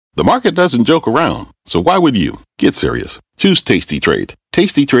The market doesn't joke around, so why would you? Get serious. Choose Tasty Trade.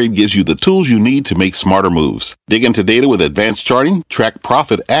 Tasty Trade gives you the tools you need to make smarter moves. Dig into data with advanced charting, track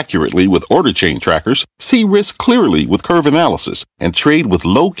profit accurately with order chain trackers, see risk clearly with curve analysis, and trade with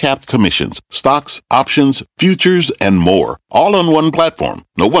low-capped commissions, stocks, options, futures, and more. All on one platform.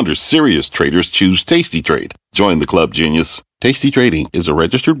 No wonder serious traders choose Tasty Trade. Join the club, genius. Tasty Trading is a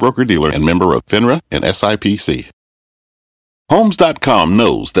registered broker-dealer and member of FINRA and SIPC. Homes.com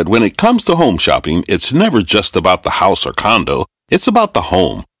knows that when it comes to home shopping, it's never just about the house or condo. It's about the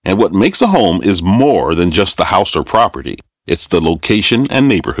home. And what makes a home is more than just the house or property. It's the location and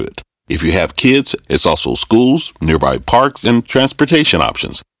neighborhood. If you have kids, it's also schools, nearby parks, and transportation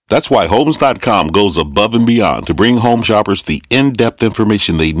options. That's why Homes.com goes above and beyond to bring home shoppers the in-depth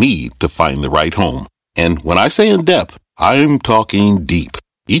information they need to find the right home. And when I say in-depth, I'm talking deep.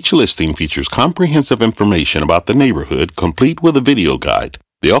 Each listing features comprehensive information about the neighborhood, complete with a video guide.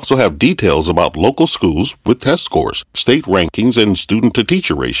 They also have details about local schools with test scores, state rankings, and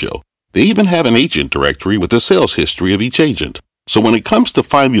student-to-teacher ratio. They even have an agent directory with the sales history of each agent. So when it comes to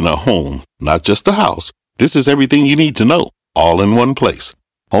finding a home, not just a house, this is everything you need to know, all in one place.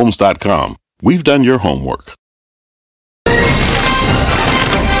 Homes.com. We've done your homework.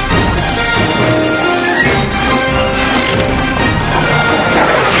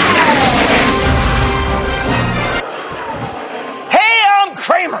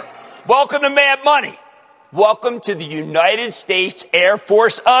 Kramer, welcome to Mad Money. Welcome to the United States Air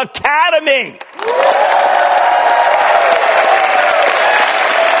Force Academy.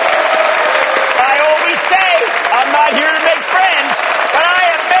 I always say I'm not here to make friends, but I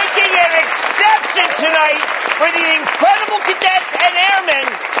am making an exception tonight for the incredible cadets and airmen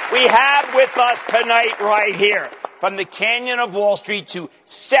we have with us tonight right here. From the Canyon of Wall Street to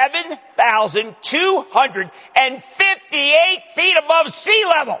 7,258 feet above sea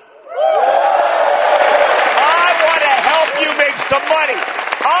level. I want to help you make some money.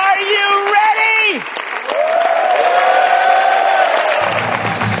 Are you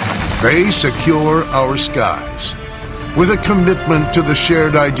ready? They secure our skies with a commitment to the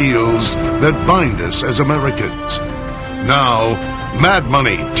shared ideals that bind us as Americans. Now, Mad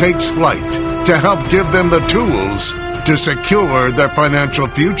Money takes flight to help give them the tools to secure their financial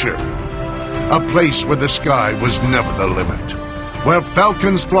future. A place where the sky was never the limit, where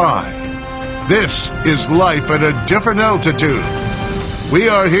falcons fly. This is life at a different altitude. We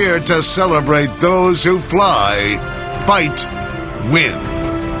are here to celebrate those who fly, fight, win.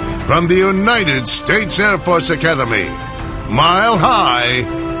 From the United States Air Force Academy, Mile High,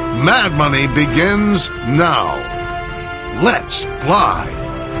 Mad Money begins now. Let's fly.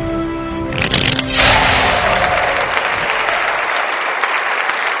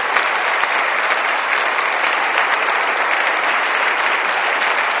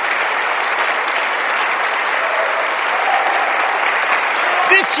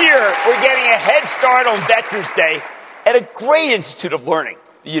 This year, we're getting a head start on Veterans Day at a great institute of learning,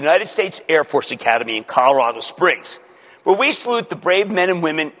 the United States Air Force Academy in Colorado Springs, where we salute the brave men and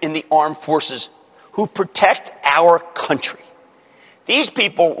women in the armed forces who protect our country. These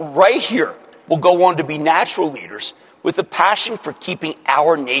people right here will go on to be natural leaders with a passion for keeping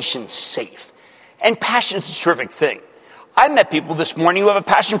our nation safe. And passion is a terrific thing. I met people this morning who have a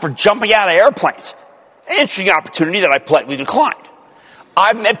passion for jumping out of airplanes, an interesting opportunity that I politely declined.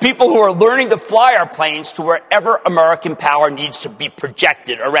 I've met people who are learning to fly our planes to wherever American power needs to be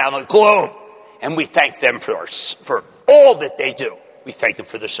projected around the globe. And we thank them for all that they do. We thank them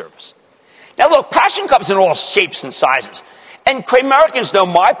for their service. Now, look, passion comes in all shapes and sizes. And Americans know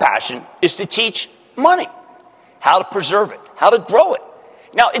my passion is to teach money, how to preserve it, how to grow it.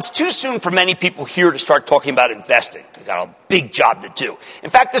 Now, it's too soon for many people here to start talking about investing. They've got a big job to do. In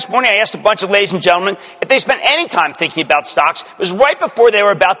fact, this morning I asked a bunch of ladies and gentlemen if they spent any time thinking about stocks. It was right before they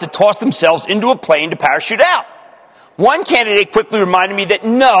were about to toss themselves into a plane to parachute out. One candidate quickly reminded me that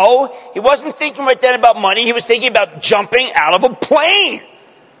no, he wasn't thinking right then about money. He was thinking about jumping out of a plane.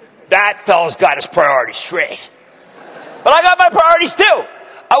 That fellow's got his priorities straight. But I got my priorities too.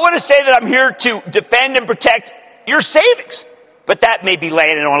 I want to say that I'm here to defend and protect your savings. But that may be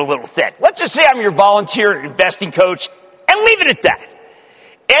laying it on a little thick. Let's just say I'm your volunteer investing coach and leave it at that.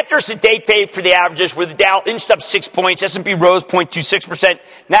 After a sedate day for the averages where the Dow inched up 6 points, S&P rose 0.26%,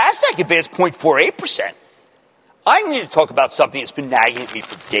 NASDAQ advanced 0.48%, I need to talk about something that's been nagging at me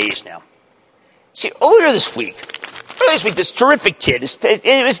for days now. See, earlier this week, this terrific kid,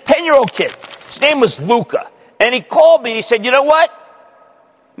 it was a 10-year-old kid. His name was Luca. And he called me and he said, you know what,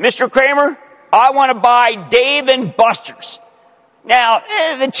 Mr. Kramer, I want to buy Dave & Buster's. Now,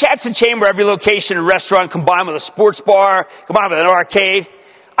 that's the chamber, every location and restaurant combined with a sports bar, combined with an arcade.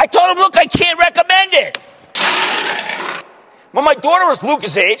 I told him, look, I can't recommend it. When my daughter was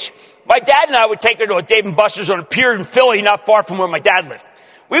Luca's age, my dad and I would take her to a Dave & Buster's on a pier in Philly, not far from where my dad lived.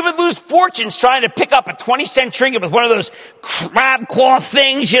 We would lose fortunes trying to pick up a 20-cent trinket with one of those crab claw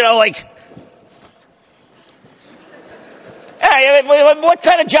things, like... Hey, what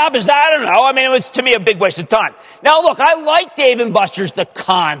kind of job is that? I don't know. I mean, it was, to me, a big waste of time. Now, look, I like Dave & Buster's, the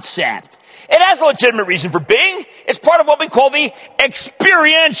concept. It has a legitimate reason for being. It's part of what we call the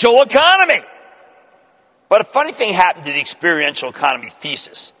experiential economy. But a funny thing happened to the experiential economy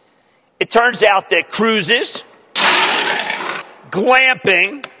thesis. It turns out that cruises,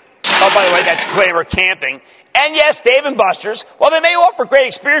 glamping, oh, by the way, that's glamour camping, and yes, Dave & Buster's, while they may offer great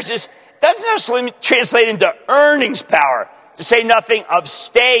experiences, doesn't necessarily translate into earnings power, to say nothing of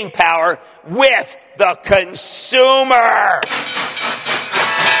staying power with the consumer. All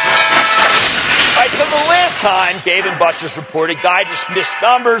right, so the last time Dave & Buster's reported guidance missed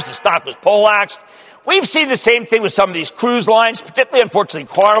numbers, the stock was poleaxed. We've seen the same thing with some of these cruise lines, particularly, unfortunately,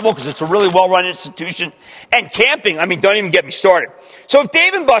 Carnival, because it's a really well-run institution. And camping, I mean, don't even get me started. So if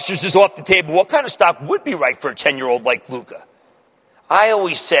Dave & Buster's is off the table, what kind of stock would be right for a 10-year-old like Luca? I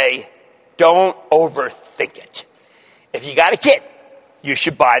always say, don't overthink it. If you got a kid, you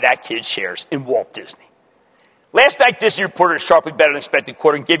should buy that kid's shares in Walt Disney. Last night, Disney reported a sharply better than expected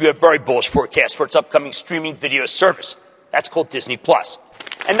quarter and gave you a very bullish forecast for its upcoming streaming video service. That's called Disney Plus.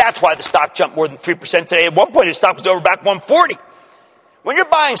 And that's why the stock jumped more than 3% today. At one point, the stock was over back 140. When you're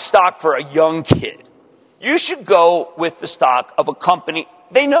buying stock for a young kid, you should go with the stock of a company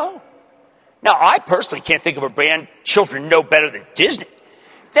they know. Now, I personally can't think of a brand children know better than Disney.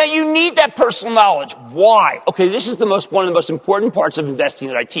 Now, you need that personal knowledge. Why? Okay, this is one of the most important parts of investing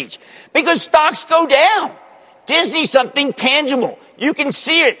that I teach. Because stocks go down. Disney's something tangible. You can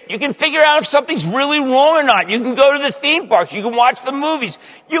see it. You can figure out if something's really wrong or not. You can go to the theme parks. You can watch the movies.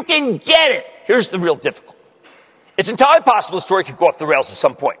 You can get it. Here's the real difficulty. It's entirely possible the story could go off the rails at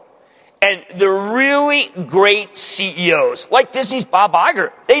some point. And the really great CEOs, like Disney's Bob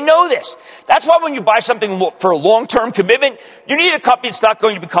Iger, they know this. That's why when you buy something for a long-term commitment, you need a company that's not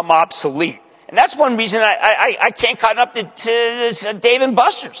going to become obsolete. And that's one reason I can't cotton up to this Dave &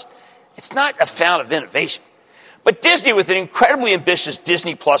 Buster's. It's not a fount of innovation. But Disney, with an incredibly ambitious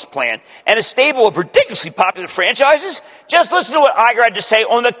Disney Plus plan and a stable of ridiculously popular franchises, just listen to what Iger had to say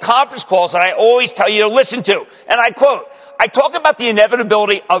on the conference calls that I always tell you to listen to. And I quote, I talk about the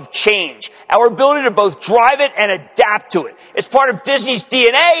inevitability of change, our ability to both drive it and adapt to it. It's part of Disney's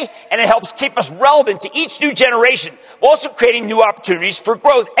DNA, and it helps keep us relevant to each new generation, while also creating new opportunities for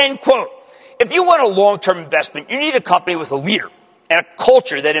growth, end quote. If you want a long-term investment, you need a company with a leader and a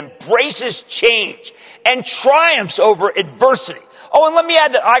culture that embraces change and triumphs over adversity. Oh, and let me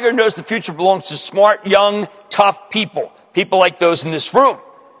add that Iger knows the future belongs to smart, young, tough people like those in this room,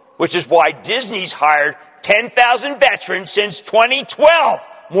 which is why Disney's hired 10,000 veterans since 2012.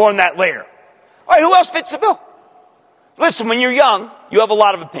 More on that later. All right, who else fits the bill? Listen, when you're young, you have a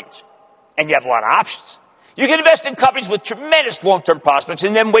lot of opinions, and you have a lot of options. You can invest in companies with tremendous long-term prospects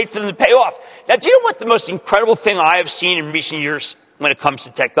and then wait for them to pay off. Now, do you know what the most incredible thing I have seen in recent years when it comes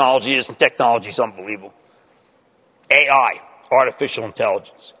to technology is? And technology is unbelievable. AI, artificial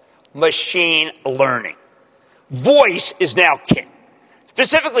intelligence, machine learning. Voice is now king.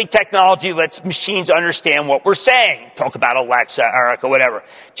 Specifically, technology lets machines understand what we're saying. Talk about Alexa, Erica, whatever.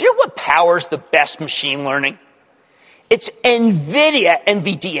 Do you know what powers the best machine learning? It's NVIDIA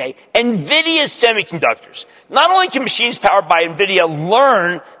semiconductors. Not only can machines powered by NVIDIA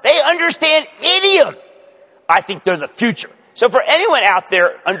learn, they understand idiom. I think they're the future. So for anyone out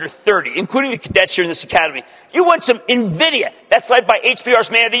there under 30, including the cadets here in this academy, you want some NVIDIA. That's led by HBR's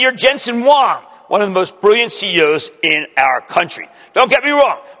Man of the Year, Jensen Huang, one of the most brilliant CEOs in our country. Don't get me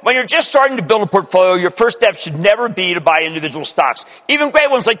wrong. When you're just starting to build a portfolio, your first step should never be to buy individual stocks, even great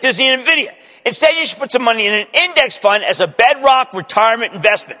ones like Disney and NVIDIA. Instead, you should put some money in an index fund as a bedrock retirement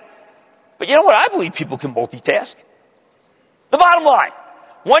investment. But you know what? I believe people can multitask. The bottom line,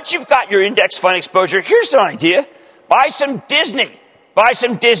 once you've got your index fund exposure, here's an idea. Buy some Disney. Buy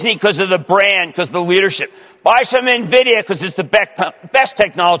some Disney because of the brand, because of the leadership. Buy some NVIDIA because it's the best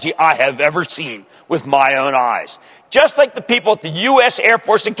technology I have ever seen with my own eyes. Just like the people at the U.S. Air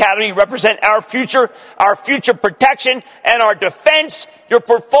Force Academy represent our future protection, and our defense, your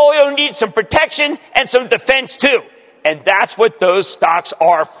portfolio needs some protection and some defense too. And that's what those stocks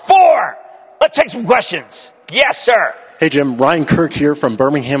are for. Let's take some questions. Yes, sir. Hey, Jim. Ryan Kirk here from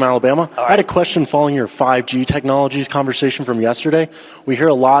Birmingham, Alabama. I had a question following your 5G technologies conversation from yesterday. We hear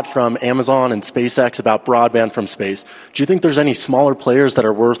a lot from Amazon and SpaceX about broadband from space. Do you think there's any smaller players that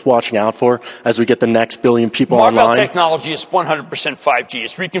are worth watching out for as we get the next billion people Marvell online? Technology is 100% 5G.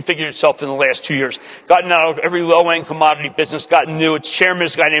 It's reconfigured itself in the last 2 years. Gotten out of every low-end commodity business, gotten new. Its chairman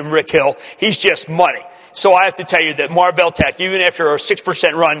is a guy named Rick Hill. He's just money. So I have to tell you that Marvell Tech, even after a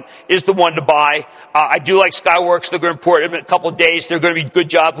 6% run, is the one to buy. I do like Skyworks. They're going to report in a couple of days. They're going to be a good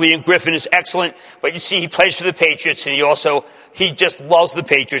job. Liam Griffin is excellent. But you see, he plays for the Patriots, and he just loves the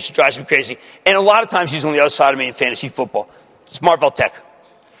Patriots. It drives me crazy. And a lot of times he's on the other side of me in fantasy football. It's Marvell Tech.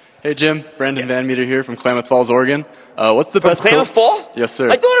 Hey, Jim. Brandon Van Meter here from Klamath Falls, Oregon. What's the best... Klamath Falls? Yes, sir.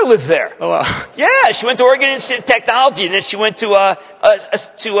 My daughter lived there. Oh, wow. Yeah, she went to Oregon Institute of Technology, and then she went to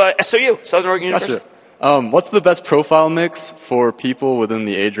SOU, Southern Oregon University. Gotcha. What's the best profile mix for people within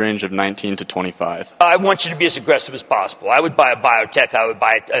the age range of 19 to 25? I want you to be as aggressive as possible. I would buy a biotech. I would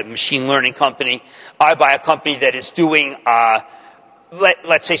buy a machine learning company. I would buy a company that is doing,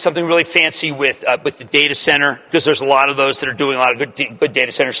 let's say, something really fancy with the data center, because there's a lot of those that are doing a lot of good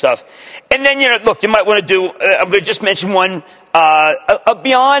data center stuff. And then, look, you might want to do, I'm going to just mention one, a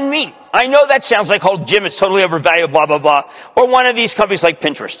Beyond Meat. I know that sounds like, oh, Jim, it's totally overvalued, blah, blah, blah. Or one of these companies like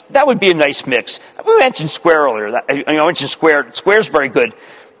Pinterest. That would be a nice mix. We mentioned Square earlier. I mentioned Square. Square's very good.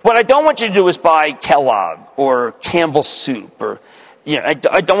 What I don't want you to do is buy Kellogg or Campbell's Soup. Or, I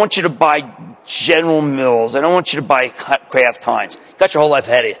don't want you to buy General Mills. I don't want you to buy Kraft Heinz. Got your whole life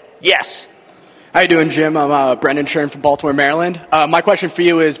ahead of you. Yes. How you doing, Jim? I'm Brendan Shern from Baltimore, Maryland. My question for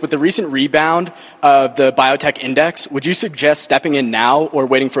you is, with the recent rebound of the biotech index, would you suggest stepping in now or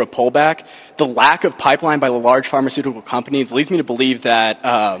waiting for a pullback? The lack of pipeline by the large pharmaceutical companies leads me to believe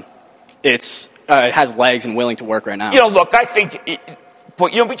that it has legs and willing to work right now. Look, I think,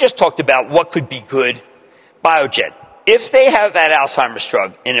 we just talked about what could be good. Biogen. If they have that Alzheimer's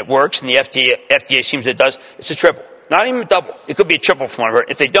drug and it works, and the FDA seems it does, it's a triple. Not even a double. It could be a triple for one.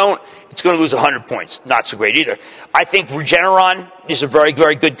 If they don't, it's going to lose 100 points. Not so great either. I think Regeneron is a very,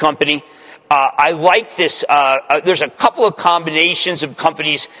 very good company. I like this. There's a couple of combinations of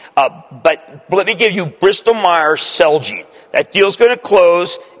companies, but let me give you Bristol-Myers Celgene. That deal's going to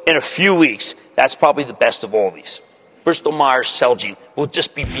close in a few weeks. That's probably the best of all these. Bristol-Myers Celgene will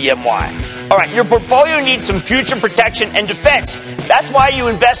just be BMY. All right, your portfolio needs some future protection and defense. That's why you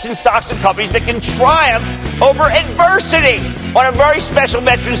invest in stocks and companies that can triumph over adversity. On a very special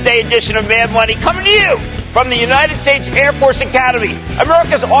Veterans Day edition of Mad Money, coming to you from the United States Air Force Academy.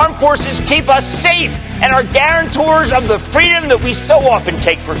 America's armed forces keep us safe and are guarantors of the freedom that we so often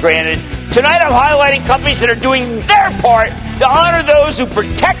take for granted. Tonight, I'm highlighting companies that are doing their part to honor those who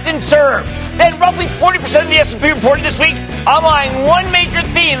protect and serve. Then roughly 40% of the S&P reported this week outlining one major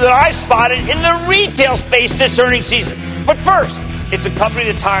theme that I spotted in the retail space this earnings season. But first, it's a company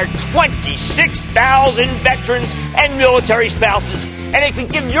that's hired 26,000 veterans and military spouses, and it can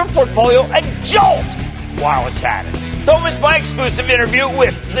give your portfolio a jolt while it's at it. Don't miss my exclusive interview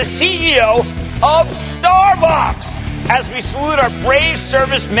with the CEO of Starbucks as we salute our brave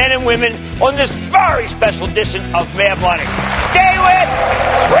service men and women on this very special edition of Mad Money. Stay with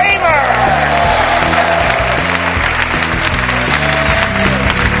Kramer!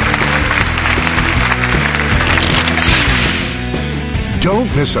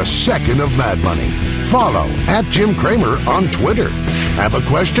 Don't miss a second of Mad Money. Follow @Jim Kramer on Twitter. Have a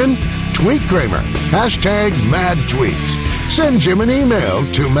question? Tweet Kramer. #MadTweets. Send Jim an email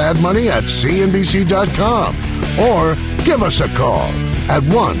to madmoney@cnbc.com or give us a call at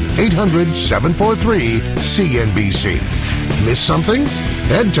 1-800-743-CNBC. Miss something?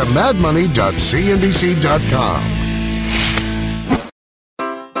 Head to madmoney.cnbc.com.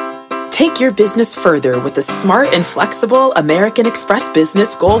 Take your business further with the smart and flexible American Express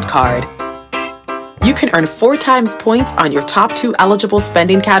Business Gold Card. You can earn 4 times points on your top 2 eligible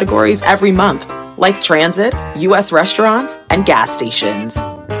spending categories every month, like transit, U.S. restaurants, and gas stations.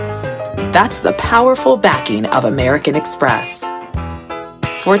 That's the powerful backing of American Express.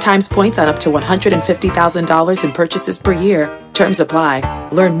 4 times points on up to $150,000 in purchases per year. Terms apply.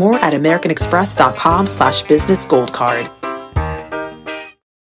 Learn more at americanexpress.com/businessgoldcard.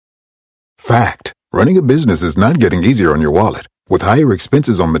 Fact. Running a business is not getting easier on your wallet. With higher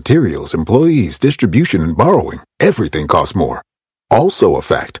expenses on materials, employees, distribution, and borrowing, everything costs more. Also a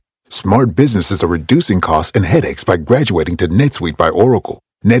fact. Smart businesses are reducing costs and headaches by graduating to NetSuite by Oracle.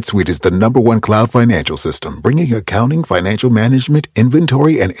 NetSuite is the #1 cloud financial system, bringing accounting, financial management,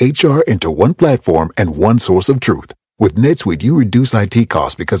 inventory, and HR into one platform and one source of truth. With NetSuite, you reduce IT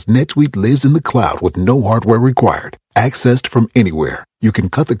costs because NetSuite lives in the cloud with no hardware required. Accessed from anywhere, you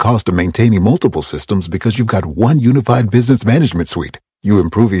can cut the cost of maintaining multiple systems because you've got one unified business management suite. You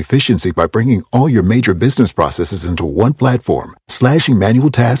improve efficiency by bringing all your major business processes into one platform, slashing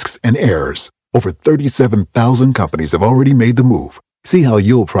manual tasks and errors. Over 37,000 companies have already made the move. See how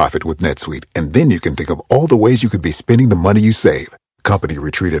you'll profit with NetSuite, and then you can think of all the ways you could be spending the money you save. Company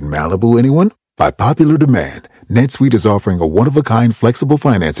retreat in Malibu, anyone? By popular demand, NetSuite is offering a one-of-a-kind flexible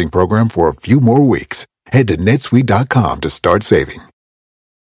financing program for a few more weeks. Head to netsuite.com to start saving.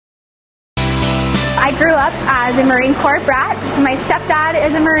 I grew up as a Marine Corps brat. So my stepdad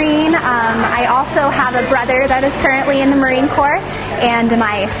is a Marine. I also have a brother that is currently in the Marine Corps, and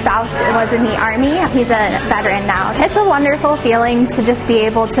my spouse was in the Army. He's a veteran now. It's a wonderful feeling to just be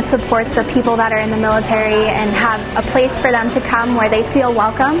able to support the people that are in the military and have a place for them to come where they feel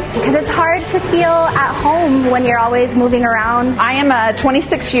welcome, because it's hard to feel at home when you're always moving around. I am a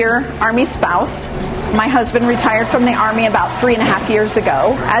 26-year Army spouse. My husband retired from the Army about 3.5 years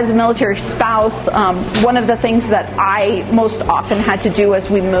ago. As a military spouse, one of the things that I most often had to do as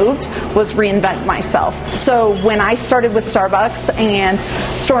we moved was reinvent myself. So when I started with Starbucks, and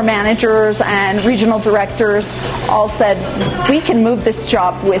store managers and regional directors all said, we can move this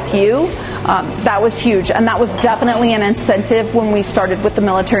job with you, that was huge. And that was definitely an incentive when we started with the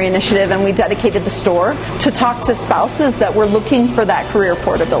military initiative and we dedicated the store to talk to spouses that were looking for that career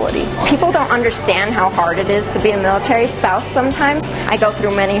portability. People don't understand how hard it is to be a military spouse sometimes. I go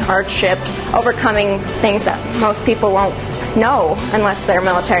through many hardships, overcoming things that most people won't know unless they're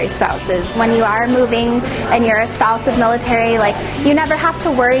military spouses. When you are moving and you're a spouse of military, you never have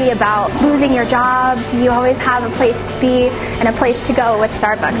to worry about losing your job. You always have a place to be and a place to go with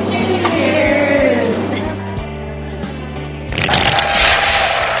Starbucks. Cheers.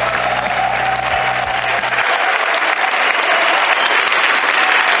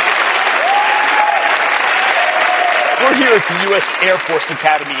 We're here at the U.S. Air Force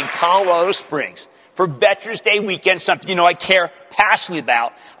Academy in Colorado Springs for Veterans Day weekend, something I care passionately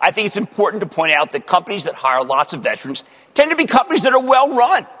about. I think it's important to point out that companies that hire lots of veterans tend to be companies that are well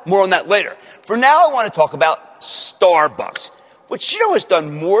run. More on that later. For now, I want to talk about Starbucks, which has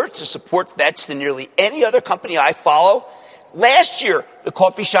done more to support vets than nearly any other company I follow. Last year, the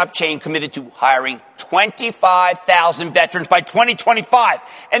coffee shop chain committed to hiring 25,000 veterans by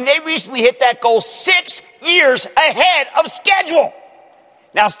 2025, and they recently hit that goal 6 years ahead of schedule.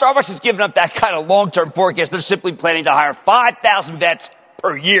 Now, Starbucks has given up that kind of long-term forecast. They're simply planning to hire 5,000 vets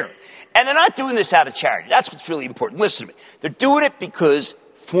per year. And they're not doing this out of charity. That's what's really important. Listen to me. They're doing it because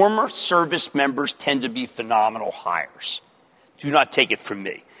former service members tend to be phenomenal hires. Do not take it from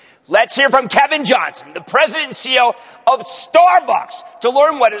me. Let's hear from Kevin Johnson, the president and CEO of Starbucks, to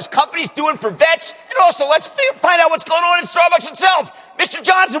learn what his company's doing for vets, and also let's find out what's going on in Starbucks itself. Mr.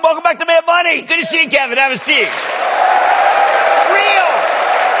 Johnson, welcome back to Mad Money. Good to see you, Kevin. Have a seat.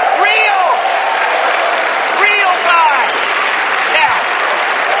 Real guy. Now,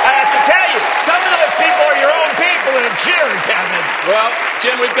 I have to tell you, some of those people are your own people that are cheering, Kevin. Well,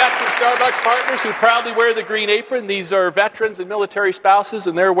 Jim, we've got some Starbucks partners who proudly wear the green apron. These are veterans and military spouses,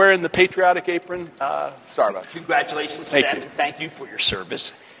 and they're wearing the patriotic apron, Starbucks. Congratulations to Thank them, you. and thank you for your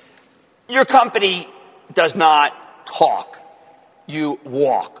service. Your company does not talk. You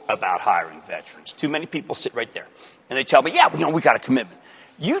walk about hiring veterans. Too many people sit right there, and they tell me, we got a commitment.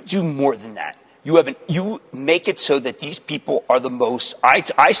 You do more than that. You make it so that these people are the most, I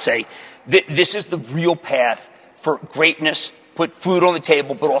say, that this is the real path for greatness, put food on the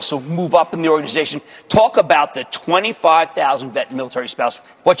table, but also move up in the organization. Talk about the 25,000 vet military spouses,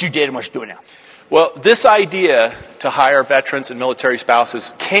 what you did and what you're doing now. Well, this idea to hire veterans and military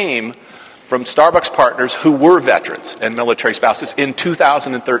spouses came from Starbucks partners who were veterans and military spouses in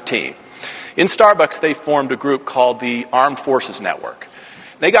 2013. In Starbucks, they formed a group called the Armed Forces Network.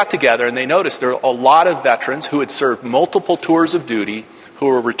 They got together and they noticed there were a lot of veterans who had served multiple tours of duty who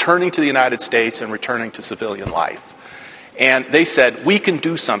were returning to the United States and returning to civilian life. And they said, we can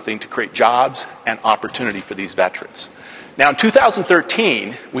do something to create jobs and opportunity for these veterans. Now, in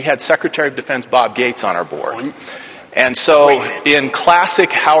 2013, we had Secretary of Defense Bob Gates on our board. And so, in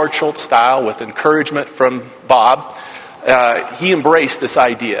classic Howard Schultz style, with encouragement from Bob, he embraced this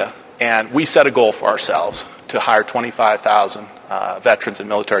idea, and we set a goal for ourselves to hire 25,000 veterans and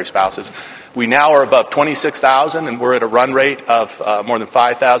military spouses. We now are above 26,000, and we're at a run rate of more than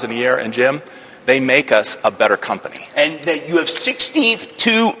 5,000 a year. And Jim, they make us a better company. And that you have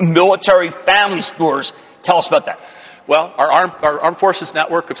 62 military family stores. Tell us about that. Well, our Armed Forces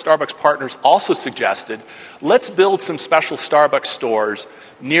network of Starbucks partners also suggested, let's build some special Starbucks stores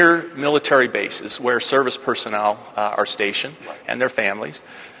near military bases where service personnel are stationed and their families,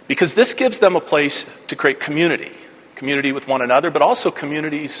 because this gives them a place to create community with one another, but also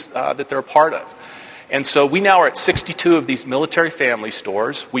communities that they're a part of. And so we now are at 62 of these military family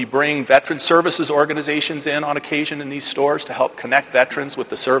stores. We bring veteran services organizations in on occasion in these stores to help connect veterans with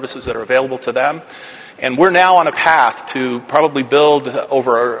the services that are available to them. And we're now on a path to probably build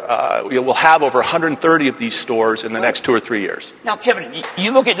we'll have over 130 of these stores in the next 2 or 3 years. Now, Kevin,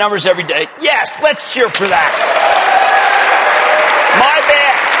 you look at numbers every day. Yes, let's cheer for that. My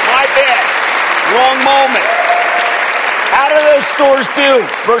bad. Wrong moment. How do those stores do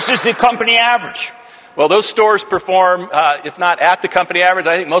versus the company average? Well, those stores perform, if not at the company average,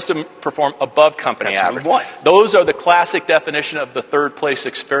 I think most of them perform above company average. Those are the classic definition of the third place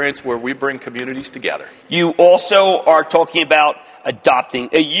experience where we bring communities together. You also are talking about adopting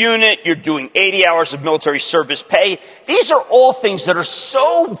a unit. You're doing 80 hours of military service pay. These are all things that are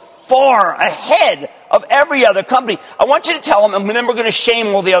so far ahead of every other company. I want you to tell them, and then we're going to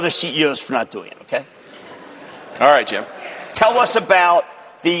shame all the other CEOs for not doing it, okay? All right, Jim. Tell us about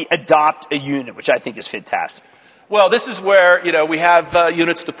the Adopt a Unit, which I think is fantastic. Well, this is where, we have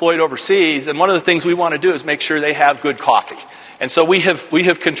units deployed overseas, and one of the things we want to do is make sure they have good coffee. And so we have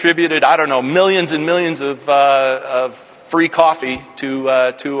contributed, millions and millions of free coffee to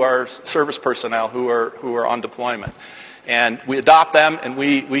our service personnel who are on deployment. And we adopt them, and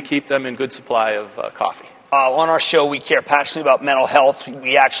we keep them in good supply of coffee. On our show, we care passionately about mental health.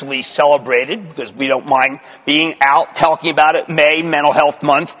 We actually celebrated, because we don't mind being out talking about it, May, Mental Health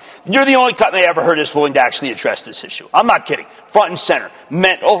Month. You're the only company I ever heard is willing to actually address this issue. I'm not kidding. Front and center.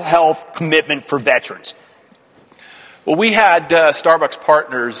 Mental health commitment for veterans. Well, we had Starbucks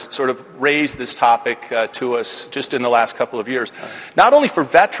partners sort of raise this topic to us just in the last couple of years, not only for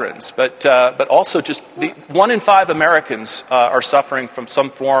veterans, but also just 1 in 5 Americans are suffering from some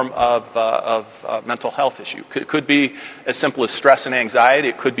form of mental health issue. It could be as simple as stress and anxiety.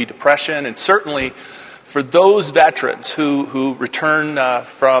 It could be depression, and certainly for those veterans who return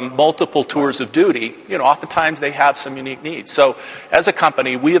from multiple tours of duty, oftentimes they have some unique needs. So as a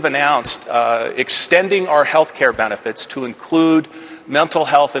company, we have announced extending our health care benefits to include mental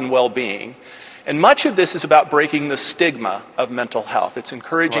health and well-being. And much of this is about breaking the stigma of mental health. It's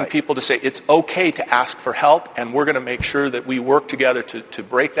encouraging people to say it's okay to ask for help, and we're going to make sure that we work together to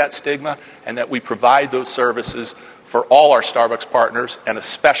break that stigma and that we provide those services for all our Starbucks partners, and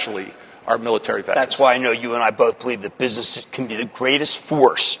especially our military veterans. That's why I know you and I both believe that business can be the greatest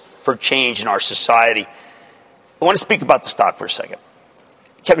force for change in our society. I want to speak about the stock for a second.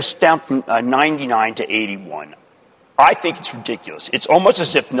 Kevin, it's down from 99 to 81. I think it's ridiculous. It's almost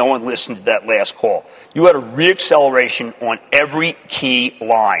as if no one listened to that last call. You had a reacceleration on every key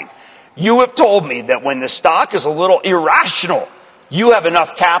line. You have told me that when the stock is a little irrational, you have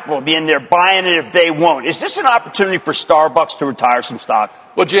enough capital to be in there buying it if they won't. Is this an opportunity for Starbucks to retire some stock?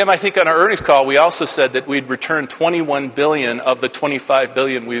 Well, Jim, I think on our earnings call, we also said that we'd return $21 billion of the $25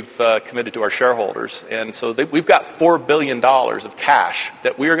 billion we've committed to our shareholders. And so we've got $4 billion of cash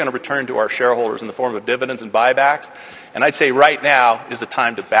that we are going to return to our shareholders in the form of dividends and buybacks. And I'd say right now is the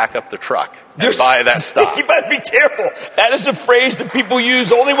time to back up the truck and buy that stock. You better be careful. That is a phrase that people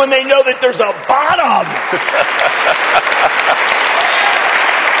use only when they know that there's a bottom.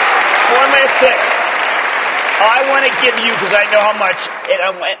 One last thing. I want to give you, because I know how much,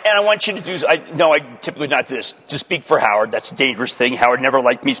 and I want you to do, I typically not do this, to speak for Howard. That's a dangerous thing. Howard never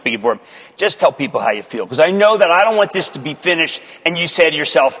liked me speaking for him. Just tell people how you feel, because I know that I don't want this to be finished, and you say to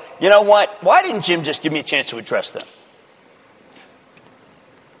yourself, you know what, why didn't Jim just give me a chance to address them?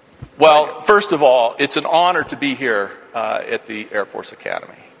 Well, first of all, it's an honor to be here at the Air Force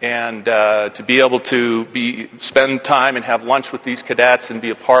Academy. And to be able to spend time and have lunch with these cadets and be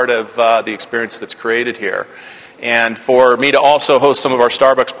a part of the experience that's created here. And for me to also host some of our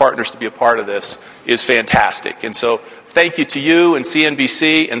Starbucks partners to be a part of this is fantastic. And so thank you to you and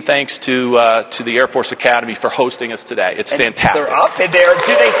CNBC, and thanks to the Air Force Academy for hosting us today. It's fantastic. They're up and there.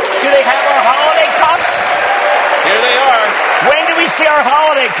 Do they have our holiday cups? Here they are. When do we see our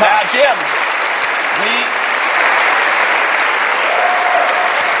holiday cups? Jim,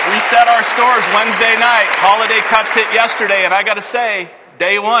 we set our stores Wednesday night. Holiday cups hit yesterday, and I got to say,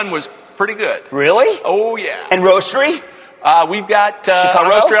 day one was pretty good. Really? Oh, yeah. And roastery? We've got a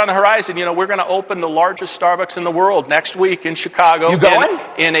roastery on the horizon. We're going to open the largest Starbucks in the world next week in Chicago. You going?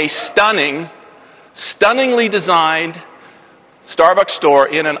 In a stunningly designed Starbucks store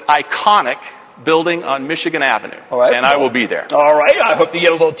in an iconic building on Michigan Avenue. All right. And I will be there. All right. I hope you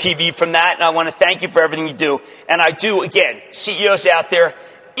get a little TV from that. And I want to thank you for everything you do. And I do, again, CEOs out there,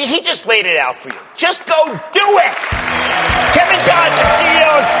 he just laid it out for you. Just go do it. Kevin Johnson,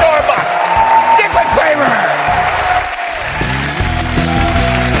 CEO of Starbucks. Stick with Cramer.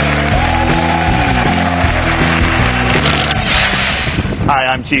 Hi,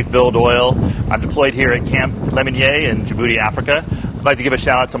 I'm Chief Bill Doyle. I'm deployed here at Camp Lemonnier in Djibouti, Africa. I'd like to give a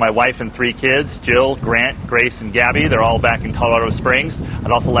shout out to my wife and 3 kids, Jill, Grant, Grace, and Gabby. They're all back in Colorado Springs.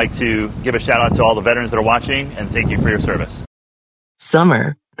 I'd also like to give a shout out to all the veterans that are watching, and thank you for your service.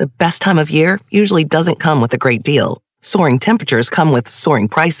 Summer, the best time of year, usually doesn't come with a great deal. Soaring temperatures come with soaring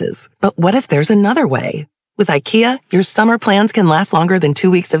prices. But what if there's another way? With IKEA, your summer plans can last longer than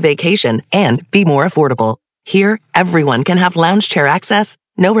 2 weeks of vacation and be more affordable. Here, everyone can have lounge chair access,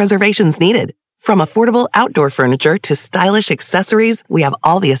 no reservations needed. From affordable outdoor furniture to stylish accessories, we have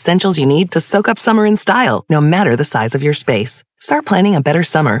all the essentials you need to soak up summer in style, no matter the size of your space. Start planning a better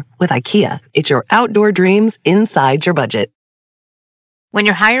summer with IKEA. It's your outdoor dreams inside your budget. When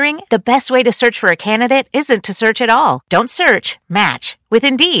you're hiring, the best way to search for a candidate isn't to search at all. Don't search, match with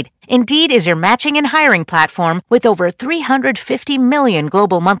Indeed. Indeed is your matching and hiring platform with over 350 million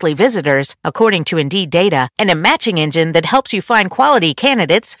global monthly visitors, according to Indeed data, and a matching engine that helps you find quality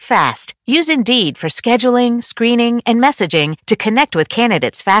candidates fast. Use Indeed for scheduling, screening, and messaging to connect with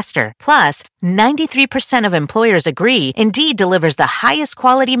candidates faster. Plus, 93% of employers agree Indeed delivers the highest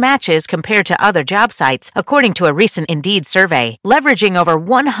quality matches compared to other job sites, according to a recent Indeed survey. Leveraging over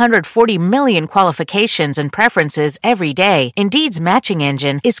 140 million qualifications and preferences every day, Indeed's matching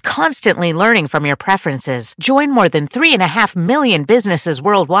engine is constantly learning from your preferences. Join more than 3.5 million businesses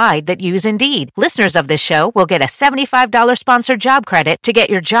worldwide that use Indeed. Listeners of this show will get a $75 sponsored job credit to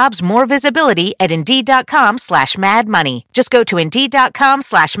get your jobs more visibility at Indeed.com/madmoney. Just go to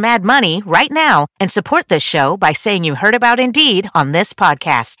Indeed.com/madmoney right now and support this show by saying you heard about Indeed on this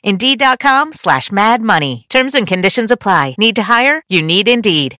podcast. Indeed.com/madmoney. Terms and conditions apply. Need to hire? You need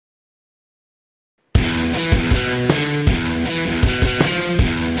Indeed.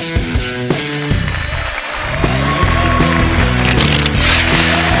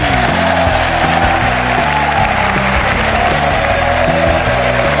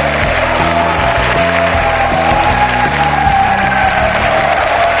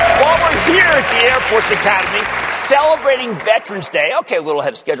 Force Academy, celebrating Veterans Day. Okay, a little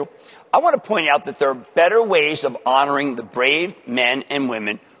ahead of schedule. I want to point out that there are better ways of honoring the brave men and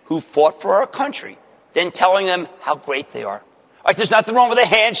women who fought for our country than telling them how great they are. All right, there's nothing wrong with a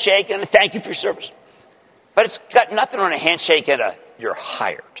handshake and a thank you for your service. But it's got nothing on a handshake and a you're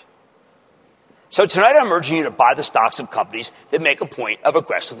hired. So tonight I'm urging you to buy the stocks of companies that make a point of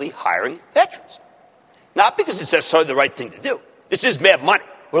aggressively hiring veterans. Not because it's necessarily the right thing to do. This is mad money.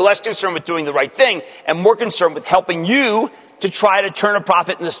 We're less concerned with doing the right thing and more concerned with helping you to try to turn a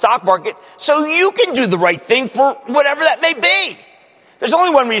profit in the stock market so you can do the right thing for whatever that may be. There's only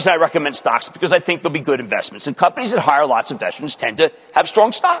one reason I recommend stocks, because I think they'll be good investments. And companies that hire lots of veterans tend to have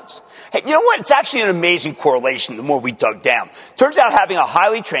strong stocks. Hey, you know what? It's actually an amazing correlation the more we dug down. Turns out having a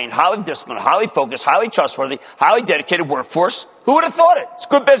highly trained, highly disciplined, highly focused, highly trustworthy, highly dedicated workforce, who would have thought it? It's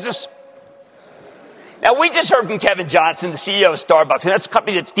good business. Now, we just heard from Kevin Johnson, the CEO of Starbucks, and that's a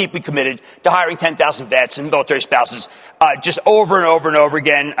company that's deeply committed to hiring 10,000 vets and military spouses just over and over and over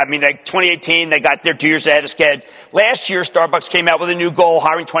again. I mean, 2018, they got there 2 years ahead of schedule. Last year, Starbucks came out with a new goal,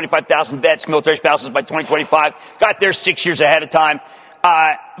 hiring 25,000 vets, military spouses by 2025. Got there 6 years ahead of time.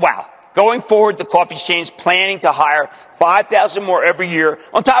 Wow. Going forward, the coffee chain is planning to hire 5,000 more every year.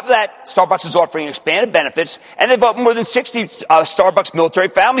 On top of that, Starbucks is offering expanded benefits, and they've opened more than 60 Starbucks military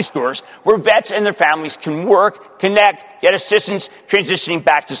family stores where vets and their families can work, connect, get assistance transitioning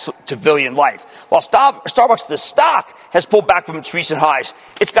back to civilian life. While Starbucks, the stock, has pulled back from its recent highs.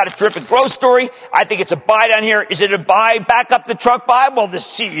 It's got a terrific growth story. I think it's a buy down here. Is it a buy back up the truck buy? Well, the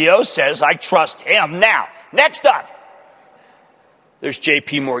CEO says I trust him. Now, next up, there's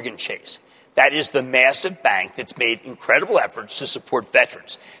J.P. Morgan Chase. That is the massive bank that's made incredible efforts to support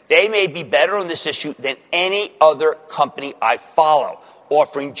veterans. They may be better on this issue than any other company I follow,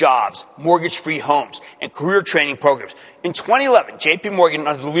 offering jobs, mortgage-free homes, and career training programs. In 2011, J.P. Morgan,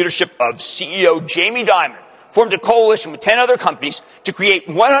 under the leadership of CEO Jamie Dimon, formed a coalition with 10 other companies to create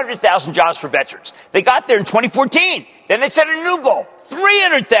 100,000 jobs for veterans. They got there in 2014. Then they set a new goal,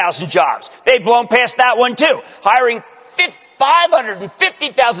 300,000 jobs. They've blown past that one, too, hiring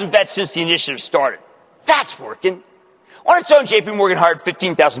 550,000 vets since the initiative started. That's working. On its own, J.P. Morgan hired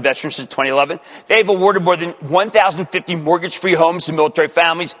 15,000 veterans since 2011. They've awarded more than 1,050 mortgage-free homes to military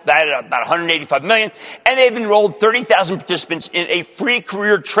families, valued at about $185 million, and they've enrolled 30,000 participants in a free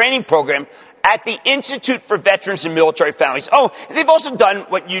career training program at the Institute for Veterans and Military Families. Oh, and they've also done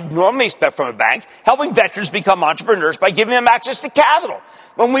what you'd normally expect from a bank, helping veterans become entrepreneurs by giving them access to capital.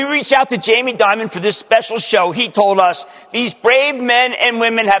 When we reached out to Jamie Dimon for this special show, he told us these brave men and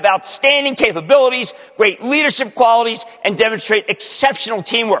women have outstanding capabilities, great leadership qualities, and demonstrate exceptional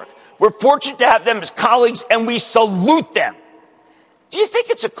teamwork. We're fortunate to have them as colleagues, and we salute them. Do you think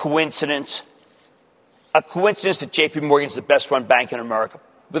it's a coincidence? A coincidence that JP Morgan is the best run bank in America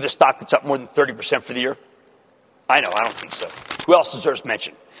with a stock that's up more than 30% for the year? I know, I don't think so. Who else deserves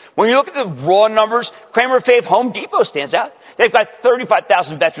mention? When you look at the raw numbers, Kramer fave Home Depot stands out. They've got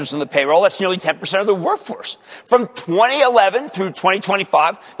 35,000 veterans on the payroll. That's nearly 10% of their workforce. From 2011 through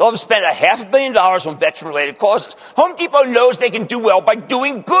 2025, they'll have spent $500 million on veteran-related causes. Home Depot knows they can do well by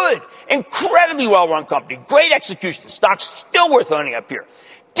doing good. Incredibly well-run company. Great execution. Stock's still worth owning up here.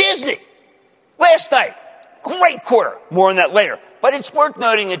 Disney. Last night, great quarter. More on that later. But it's worth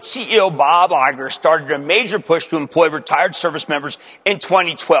noting that CEO Bob Iger started a major push to employ retired service members in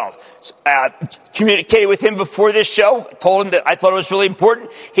 2012. Communicated with him before this show, told him that I thought it was really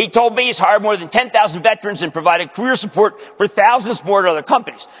important. He told me he's hired more than 10,000 veterans and provided career support for thousands more at other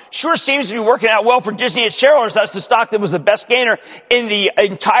companies. Sure seems to be working out well for Disney and shareholders. That's the stock that was the best gainer in the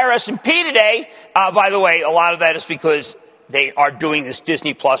entire S&P today. By the way, a lot of that is because they are doing this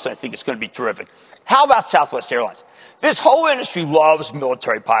Disney Plus, and I think it's going to be terrific. How about Southwest Airlines? This whole industry loves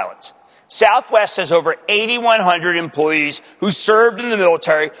military pilots. Southwest has over 8,100 employees who served in the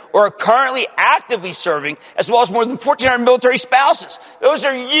military or are currently actively serving, as well as more than 1,400 military spouses. Those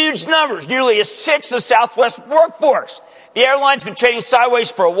are huge numbers, nearly a sixth of Southwest's workforce. The airline's been trading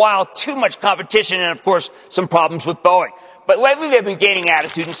sideways for a while, too much competition, and of course, some problems with Boeing. But lately, they've been gaining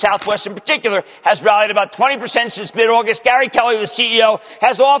attitude, and Southwest in particular has rallied about 20% since mid-August. Gary Kelly, the CEO,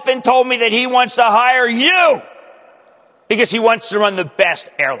 has often told me that he wants to hire you because he wants to run the best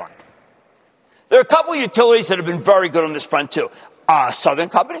airline. There are a couple of utilities that have been very good on this front, too. Southern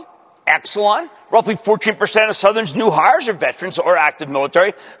Company, Exelon. Roughly 14% of Southern's new hires are veterans or active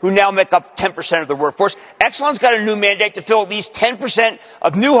military, who now make up 10% of the workforce. Exelon's got a new mandate to fill at least 10%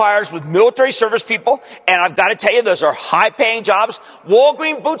 of new hires with military service people, and I've got to tell you, those are high-paying jobs.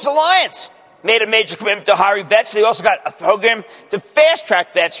 Walgreen Boots Alliance made a major commitment to hiring vets. They also got a program to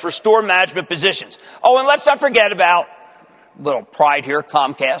fast-track vets for store management positions. Oh, and let's not forget about, little pride here,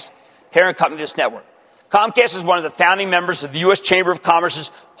 Comcast, parent company to this network. Comcast is one of the founding members of the U.S. Chamber of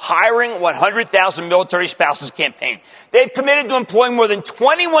Commerce's Hiring 100,000 Military Spouses campaign. They've committed to employing more than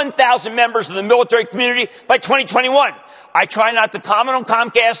 21,000 members of the military community by 2021. I try not to comment on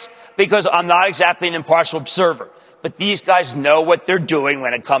Comcast because I'm not exactly an impartial observer. But these guys know what they're doing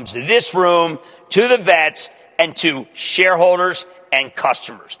when it comes to this room, to the vets, and to shareholders and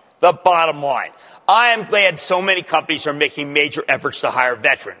customers. The bottom line. I am glad so many companies are making major efforts to hire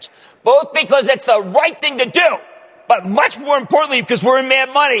veterans. Both because it's the right thing to do, but much more importantly because we're in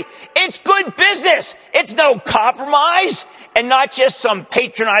mad money. It's good business. It's no compromise and not just some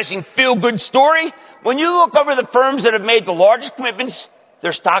patronizing feel-good story. When you look over the firms that have made the largest commitments,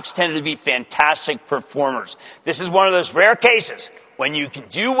 their stocks tend to be fantastic performers. This is one of those rare cases when you can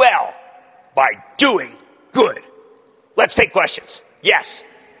do well by doing good. Let's take questions. Yes.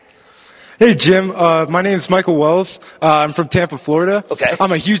 Hey, Jim. My name is Michael Wells. I'm from Tampa, Florida. Okay.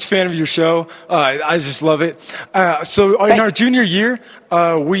 I'm a huge fan of your show. I just love it. So in our junior year,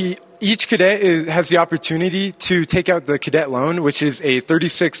 each cadet has the opportunity to take out the cadet loan, which is a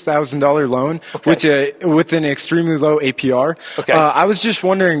 $36,000 loan, which with an extremely low APR. Okay. I was just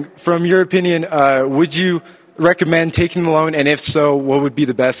wondering, from your opinion, would you recommend taking the loan, and if so, what would be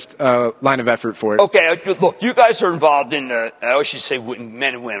the best line of effort for it? Okay, look, you guys are involved in, I always should say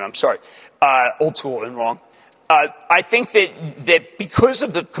men and women, I'm sorry, old school and wrong. I think that because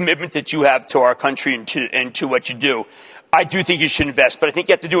of the commitment that you have to our country and to what you do, I do think you should invest, but I think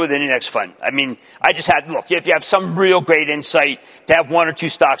you have to do it with an index fund. I mean, if you have some real great insight, to have one or two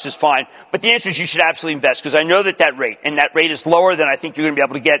stocks is fine. But the answer is you should absolutely invest, because I know that rate is lower than I think you're going to be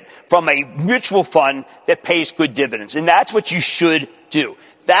able to get from a mutual fund that pays good dividends. And that's what you should do.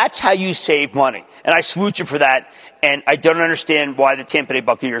 That's how you save money. And I salute you for that. And I don't understand why the Tampa Bay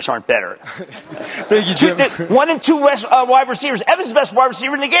Buccaneers aren't better. Thank you, Jim. 1 and 2 wide receivers. Evans is the best wide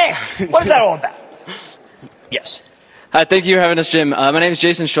receiver in the game. What is that all about? Yes. Hi, thank you for having us, Jim. My name is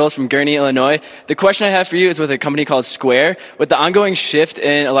Jason Schultz from Gurnee, Illinois. The question I have for you is with a company called Square. With the ongoing shift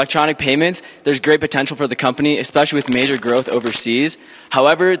in electronic payments, there's great potential for the company, especially with major growth overseas.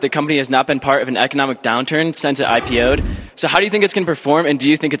 However, the company has not been part of an economic downturn since it IPO'd. So how do you think it's going to perform, and do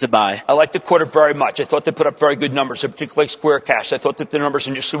you think it's a buy? I like the quarter very much. I thought they put up very good numbers, particularly Square Cash. I thought that the numbers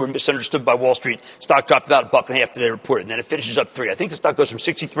initially were misunderstood by Wall Street. Stock dropped about $1.50 after they reported, and then it finishes up 3. I think the stock goes from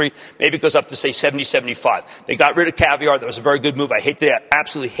 63, maybe it goes up to, say, 70, 75. They got rid of Caviar. That was a very good move. I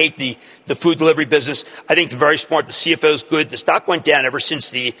absolutely hate the food delivery business. I think they're very smart. The CFO is good. The stock went down ever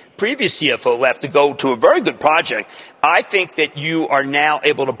since the previous CFO left to go to a very good project. I think that you are now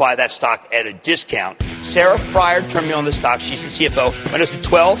able to buy that stock at a discount. Sarah Fryer turned me on the stock. She's the CFO. When it was at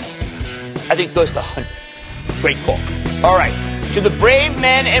 12, I think it goes to 100. Great call. All right. To the brave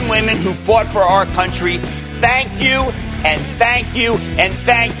men and women who fought for our country, thank you, and thank you, and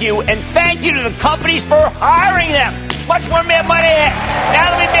thank you, and thank you to the companies for hiring them. Much more Mad Money ahead. Now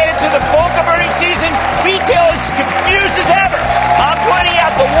that we've made it through the bulk of earnings season, retail is confused as ever. I'm pointing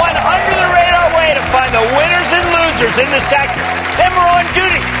out the one under-the-radar way to find the winners and losers in the sector. Then we're on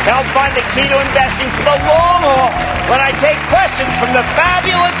duty to help find the key to investing for the long haul when I take questions from the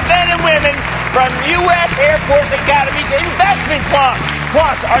fabulous men and women from U.S. Air Force Academy's Investment Club.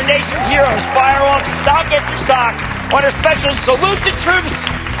 Plus, our nation's heroes fire off stock after stock on a special Salute to Troops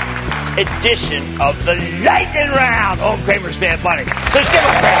edition of the Lightning Round on Cramer's Mad Money. So stick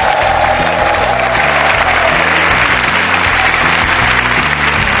with Kramer.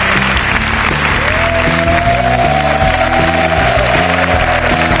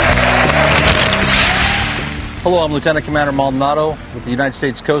 Hello, I'm Lieutenant Commander Maldonado with the United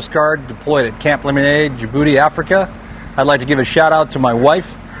States Coast Guard, deployed at Camp Lemonnier, Djibouti, Africa. I'd like to give a shout out to my wife,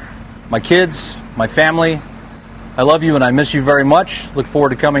 my kids, my family. I love you and I miss you very much. Look forward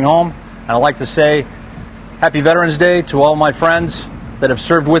to coming home. And I'd like to say Happy Veterans Day to all my friends that have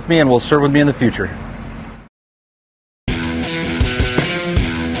served with me and will serve with me in the future.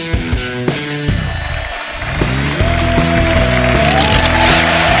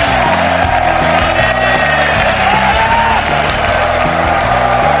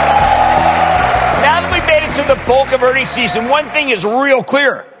 Now that we've made it through the bulk of earnings season, one thing is real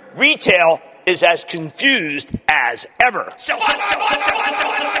clear. Retail is as confused as ever.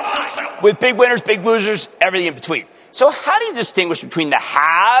 With big winners, big losers, everything in between. So how do you distinguish between the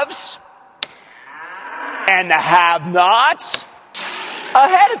haves and the have-nots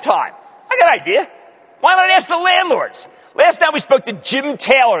ahead of time? I got an idea. Why not ask the landlords? Last time we spoke to Jim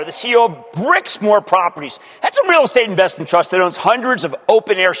Taylor, the CEO of Brixmor Properties. That's a real estate investment trust that owns hundreds of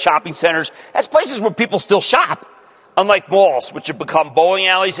open-air shopping centers. That's places where people still shop. Unlike malls, which have become bowling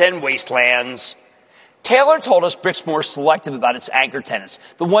alleys and wastelands. Taylor told us Brixmor is selective about its anchor tenants,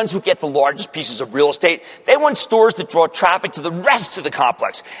 the ones who get the largest pieces of real estate. They want stores that draw traffic to the rest of the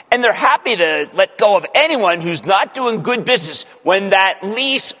complex, and they're happy to let go of anyone who's not doing good business when that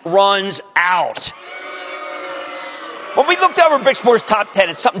lease runs out. When we looked over Brixmor's top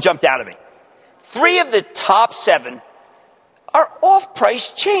tenants, something jumped out at me. 3 of the top 7 are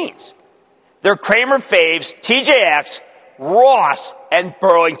off-price chains. They're Kramer faves, TJX, Ross, and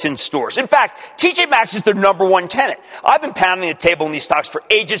Burlington stores. In fact, TJ Maxx is their number 1 tenant. I've been pounding the table in these stocks for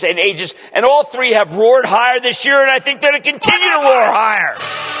ages and ages, and all 3 have roared higher this year, and I think they're going to continue to roar higher.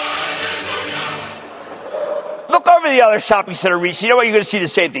 Look over the other shopping center REITs. You know what? You're going to see the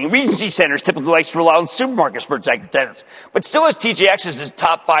same thing. Regency Centers typically likes to rely on supermarkets for its anchor tenants, but still has TJX as its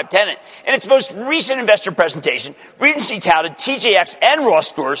top 5 tenant. In its most recent investor presentation, Regency touted TJX and Ross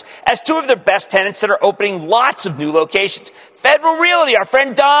stores as 2 of their best tenants that are opening lots of new locations. Federal Realty, our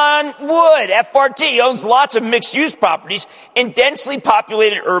friend Don Wood, FRT, owns lots of mixed-use properties in densely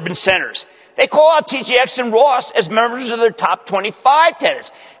populated urban centers. They call out TJX and Ross as members of their top 25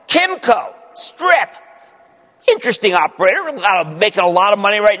 tenants. Kimco, Strip, interesting operator, making a lot of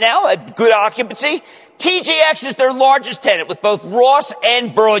money right now at good occupancy. TJX is their largest tenant with both Ross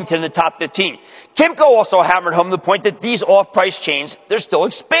and Burlington in the top 15. Kimco also hammered home the point that these off-price chains, they're still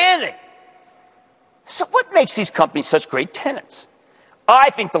expanding. So what makes these companies such great tenants? I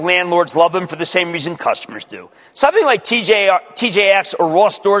think the landlords love them for the same reason customers do. Something like TJX or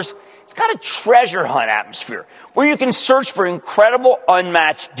Ross stores, it's got a treasure hunt atmosphere where you can search for incredible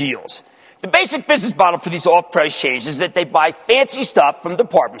unmatched deals. The basic business model for these off-price chains is that they buy fancy stuff from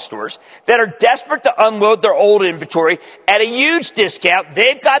department stores that are desperate to unload their old inventory at a huge discount.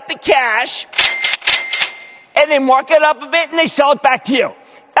 They've got the cash, and they mark it up a bit, and they sell it back to you.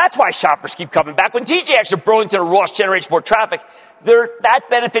 That's why shoppers keep coming back. When TJX or Burlington or Ross generates more traffic, that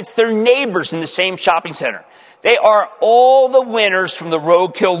benefits their neighbors in the same shopping center. They are all the winners from the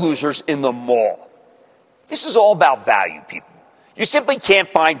roadkill losers in the mall. This is all about value, people. You simply can't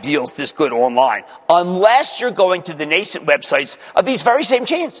find deals this good online unless you're going to the nascent websites of these very same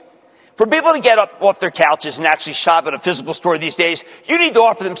chains. For people to get up off their couches and actually shop at a physical store these days, you need to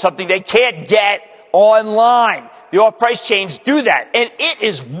offer them something they can't get online. The off-price chains do that, and it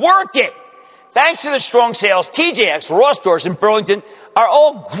is working. Thanks to the strong sales, TJX, Ross stores in Burlington are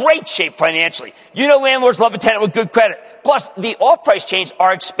all great shape financially. You know landlords love a tenant with good credit. Plus, the off-price chains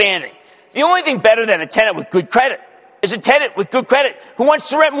are expanding. The only thing better than a tenant with good credit is a tenant with good credit who wants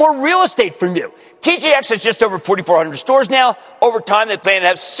to rent more real estate from you. TJX has just over 4,400 stores now. Over time, they plan to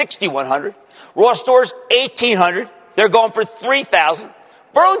have 6,100. Ross stores, 1,800. They're going for 3,000.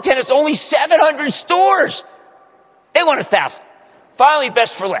 Burlington has only 700 stores. They want 1,000. Finally,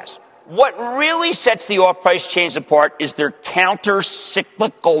 best for last. What really sets the off-price chains apart is their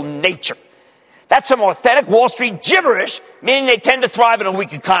counter-cyclical nature. That's some authentic Wall Street gibberish, meaning they tend to thrive in a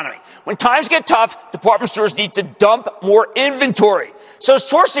weak economy. When times get tough, department stores need to dump more inventory. So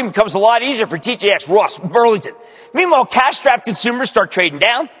sourcing becomes a lot easier for TJX, Ross, Burlington. Meanwhile, cash-strapped consumers start trading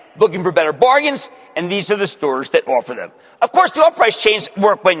down, looking for better bargains, and these are the stores that offer them. Of course, the off-price chains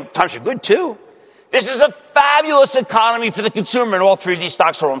work when times are good, too. This is a fabulous economy for the consumer, and all three of these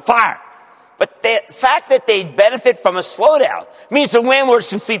stocks are on fire. But the fact that they benefit from a slowdown means the landlords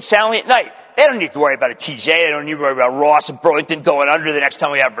can sleep soundly at night. They don't need to worry about a TJ. They don't need to worry about Ross and Burlington going under the next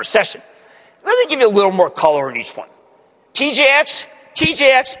time we have a recession. Let me give you a little more color in each one.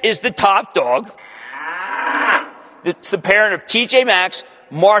 TJX is the top dog. It's the parent of TJ Maxx,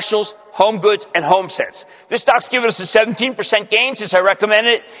 Marshalls, Home Goods, and HomeSense. This stock's given us a 17% gain since I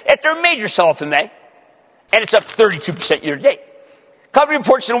recommended it after a major sell-off in May. And it's up 32% year-to-date. Company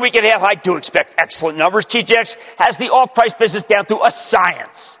reports in a week and a half. I do expect excellent numbers. TJX has the off-price business down to a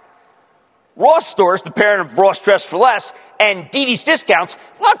science. Ross stores, the parent of Ross Dress for Less, and DD's Discounts,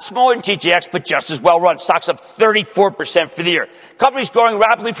 a lot smaller than TJX, but just as well run. Stock's up 34% for the year. Company's growing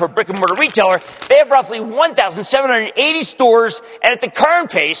rapidly for a brick-and-mortar retailer. They have roughly 1,780 stores, and at the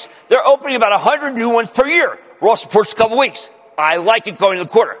current pace, they're opening about 100 new ones per year. Ross reports a couple weeks. I like it going to the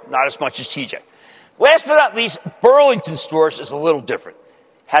quarter, not as much as TJ. Last but not least, Burlington Stores is a little different.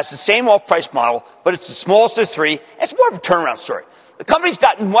 Has the same off-price model, but it's the smallest of three. It's more of a turnaround story. The company's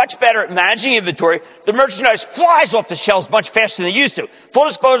gotten much better at managing inventory. The merchandise flies off the shelves much faster than they used to. Full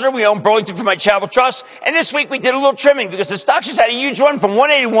disclosure, we own Burlington for my charitable trust, and this week we did a little trimming because the stock just had a huge run from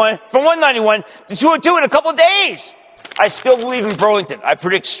 191 to 202 in a couple of days. I still believe in Burlington. I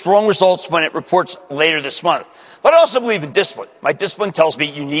predict strong results when it reports later this month. But I also believe in discipline. My discipline tells me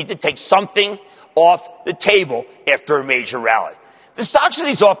you need to take something off the table after a major rally. The stocks of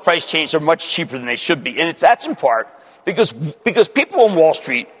these off-price chains are much cheaper than they should be, and that's in part because people on Wall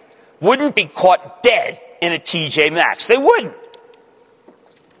Street wouldn't be caught dead in a TJ Maxx. They wouldn't.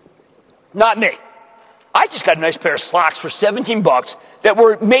 Not me. I just got a nice pair of slacks for $17 that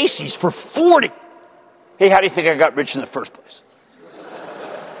were at Macy's for $40. Hey, how do you think I got rich in the first place?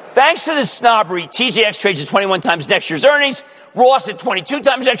 Thanks to this snobbery, TJX trades at 21 times next year's earnings, Ross at 22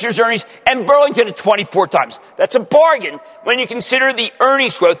 times next year's earnings, and Burlington at 24 times. That's a bargain when you consider the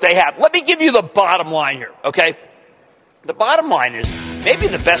earnings growth they have. Let me give you the bottom line here, okay? The bottom line is maybe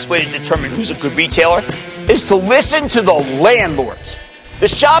the best way to determine who's a good retailer is to listen to the landlords. The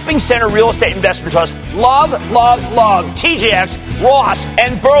shopping center real estate investment trusts love TJX, Ross,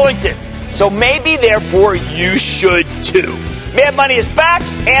 and Burlington. So maybe, therefore, you should too. Mad Money is back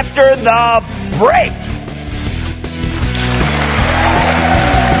after the break.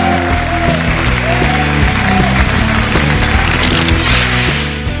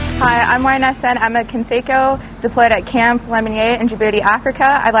 Hi, I'm Wynessa, and I'm a Conseco deployed at Camp Lemonnier in Djibouti, Africa.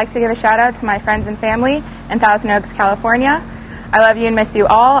 I'd like to give a shout out to my friends and family in Thousand Oaks, California. I love you and miss you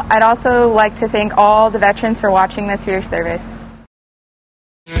all. I'd also like to thank all the veterans for watching this for your service.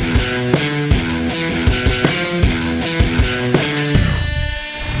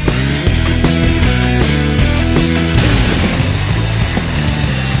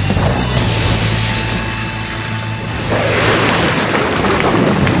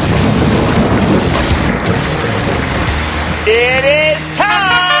 It is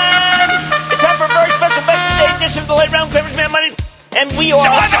time! It's time for a very special Veterans Day edition of the Late Round Claimers Mad Money. And we are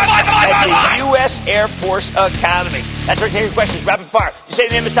at the U.S. Air Force Academy. That's where I take your questions, rapid fire. You say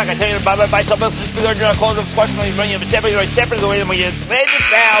the name of the stock, I tell you to buy something else. Just be there, do not call it, squash money, running, step into the way, then we play the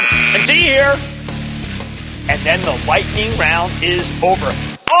sound until you hear. And then the lightning round is over.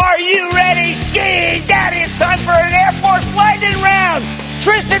 Are you ready, Ski Daddy? It's time for an Air Force lightning round.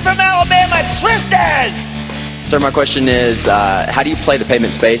 Tristan from Alabama. Tristan! Sir, my question is, how do you play the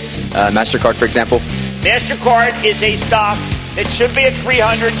payment space? MasterCard, for example? MasterCard is a stock It should be at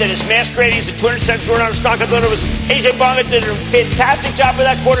 300. That is masquerading as a $274 stock. I thought it was AJ Bonga did a fantastic job with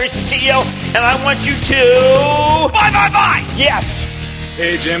that quarter. He's the CEO, and I want you to buy. Yes.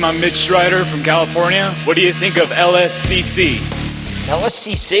 Hey Jim, I'm Mitch Strider from California. What do you think of LSCC?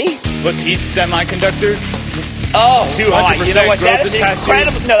 LSCC? Lattice Semiconductor. Oh, 200% you know what? growth That is this past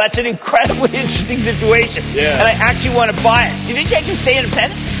incredible. year. No, that's an incredibly interesting situation. Yeah. And I actually want to buy it. Do you think I can stay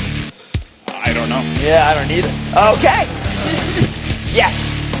independent? I don't know. Yeah, I don't either. Okay.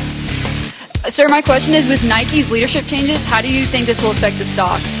 Yes. Sir, my question is, with Nike's leadership changes, how do you think this will affect the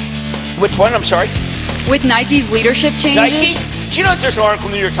stock? Which one? I'm sorry? With Nike's leadership changes? Nike? Do you know that there's an article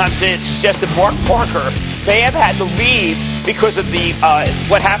in the New York Times saying it suggested Mark Parker may have had to leave because of the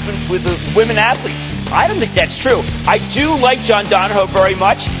what happened with the women athletes? I don't think that's true. I do like John Donahoe very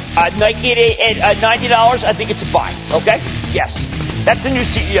much. Nike at $90, I think it's a buy. Okay? Yes. That's the new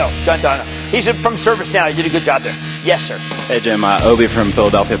CEO, John Donahoe. He's from ServiceNow. He did a good job there. Yes, sir. Hey, Jim. Obi from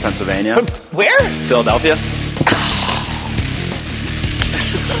Philadelphia, Pennsylvania. From where? Philadelphia.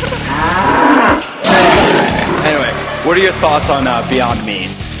 Anyway, what are your thoughts on Beyond Meat?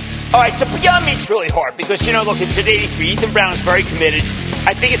 All right, so Beyond Meat's really hard because, look, it's at 83. Ethan Brown is very committed.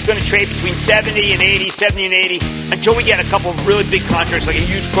 I think it's going to trade between 70 and 80, 70 and 80 until we get a couple of really big contracts like a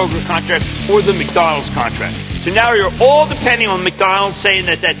huge Kroger contract or the McDonald's contract. So now you're all depending on McDonald's saying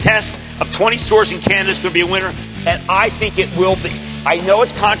that test of 20 stores in Canada is going to be a winner, and I think it will be. I know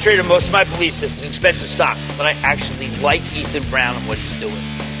it's contrary to most of my beliefs. It's an expensive stock, but I actually like Ethan Brown and what he's doing.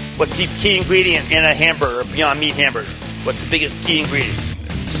 What's the key ingredient in a hamburger, a Beyond Meat hamburger? What's the biggest key ingredient?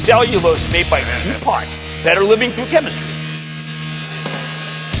 Cellulose made by two parts. Better living through chemistry.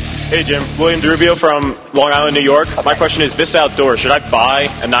 Hey, Jim. William DeRubio from Long Island, New York. My question is, Vista Outdoor, should I buy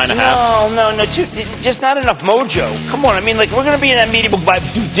a 9.5? No. Just not enough mojo. Come on. We're going to be in that meeting by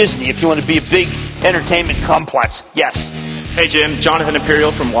Disney if you want to be a big entertainment complex. Yes. Hey, Jim. Jonathan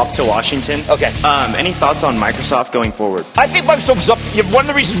Imperial from Wapato, Washington. Okay. Any thoughts on Microsoft going forward? I think Microsoft was up. One of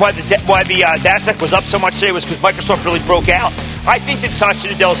the reasons why the NASDAQ was up so much today was because Microsoft really broke out. I think that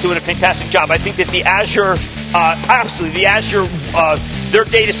Satya Nadella is doing a fantastic job. I think that the Azure, their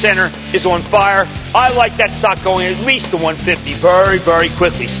data center is on fire. I like that stock going at least to 150 very, very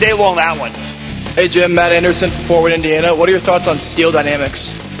quickly. Stay along that one. Hey, Jim. Matt Anderson from Fort Worth, Indiana. What are your thoughts on Steel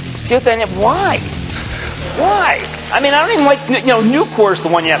Dynamics? Steel Dynamics? Why? I don't even like, Nucor is the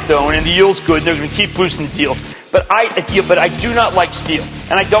one you have to own, and the yield's good, and they're going to keep boosting the deal. But I do not like steel.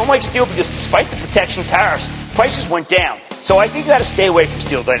 And I don't like steel because despite the protection tariffs, prices went down. So I think you got to stay away from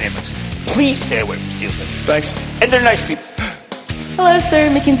Steel Dynamics. Please stay away from Steel Dynamics. Thanks. And they're nice people. Hello, sir.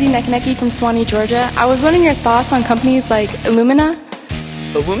 Mackenzie Neckenecke from Swanee, Georgia. I was wondering your thoughts on companies like Illumina.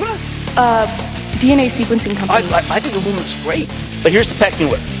 Illumina? DNA sequencing companies. I think Illumina's great. But here's the pecking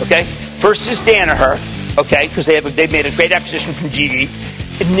order, okay? First is Danaher, okay, because they've made a great acquisition from GE.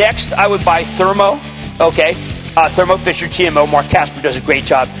 Next, I would buy Thermo, okay? Thermo Fisher, TMO. Mark Casper does a great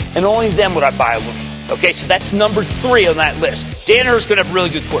job. And only then would I buy Illumina. Okay, so that's number 3 on that list. Danaher's going to have a really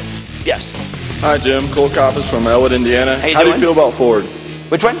good quarter. Yes. Hi, Jim. Cole Coppas from Elwood, Indiana. How do you feel about Ford?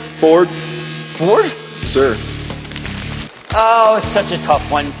 Which one? Ford. Ford? Sir. Oh, it's such a tough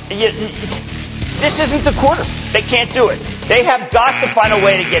one. This isn't the quarter. They can't do it. They have got to find a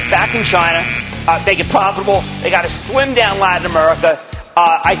way to get back in China, make it profitable. They got to slim down Latin America.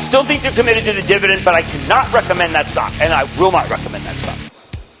 I still think they're committed to the dividend, but I cannot recommend that stock, and I will not recommend that stock.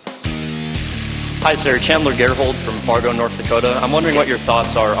 Hi, sir. Chandler Gerhold from Fargo, North Dakota. I'm wondering what your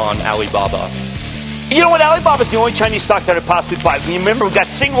thoughts are on Alibaba. You know what? Alibaba's the only Chinese stock that I'd possibly buy. When you remember, we've got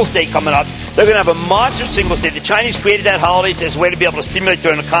Singles Day coming up. They're going to have a monster Singles Day. The Chinese created that holiday as a way to be able to stimulate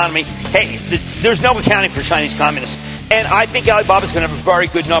their economy. Hey, there's no accounting for Chinese communists. And I think Alibaba's going to have a very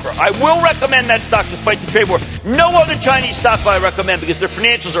good number. I will recommend that stock despite the trade war. No other Chinese stock will I recommend because their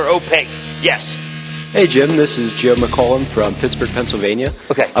financials are opaque. Yes. Hey, Jim, this is Joe McCollum from Pittsburgh, Pennsylvania.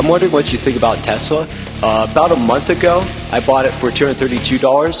 Okay. I'm wondering what you think about Tesla. About a month ago, I bought it for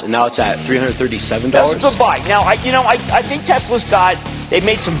 $232, and now it's at $337. That's a good buy. Now, I think Tesla's they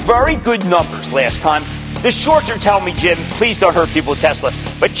made some very good numbers last time. The shorts are telling me, Jim, please don't hurt people with Tesla.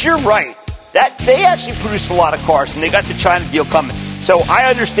 But you're right. That they actually produce a lot of cars, and they got the China deal coming. So I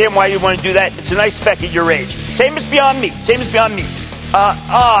understand why you want to do that. It's a nice spec at your age. Same as Beyond Meat.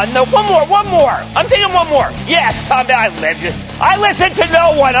 No, one more. I'm thinking one more. Yes, Tom, I listen to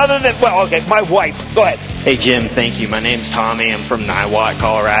no one other than, my wife. Go ahead. Hey, Jim, thank you. My name's Tommy. I'm from Niwot,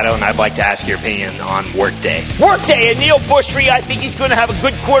 Colorado, and I'd like to ask your opinion on Workday. Workday and Neil Bushry, I think he's going to have a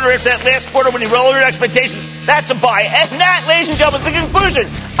good quarter after that last quarter when he lowered expectations. That's a buy. And that, ladies and gentlemen, is the conclusion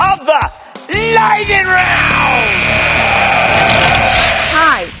of the Lightning Round.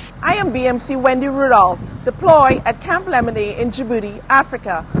 Hi, I am BMC Wendy Rudolph. deployed at Camp Lemonade in Djibouti,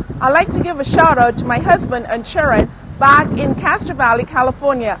 Africa. I'd like to give a shout out to my husband and children back in Castro Valley,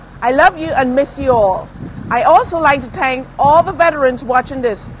 California. I love you and miss you all. I also like to thank all the veterans watching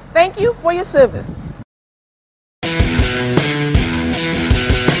this. Thank you for your service.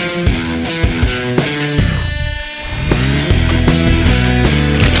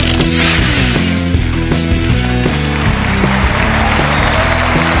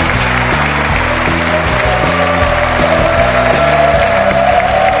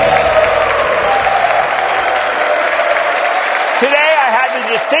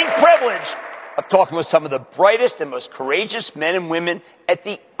 Distinct privilege of talking with some of the brightest and most courageous men and women at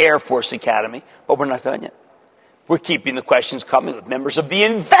the Air Force Academy. But we're not done yet. We're keeping the questions coming with members of the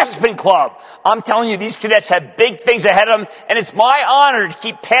Investment Club. I'm telling you, these cadets have big things ahead of them, and it's my honor to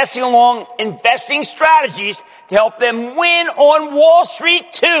keep passing along investing strategies to help them win on Wall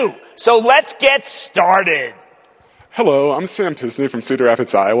Street, too. So let's get started. Hello, I'm Sam Pisney from Cedar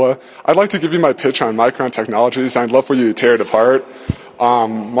Rapids, Iowa. I'd like to give you my pitch on Micron Technologies, and I'd love for you to tear it apart.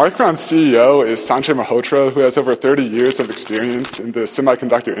 Micron's CEO is Sanjay Malhotra, who has over 30 years of experience in the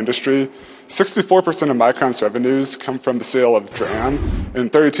semiconductor industry. 64% of Micron's revenues come from the sale of DRAM,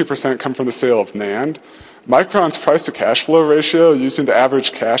 and 32% come from the sale of NAND. Micron's price-to-cash flow ratio, using the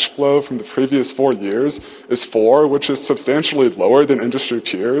average cash flow from the previous 4 years, is 4, which is substantially lower than industry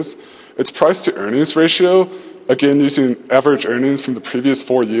peers. Its price-to-earnings ratio, again, using average earnings from the previous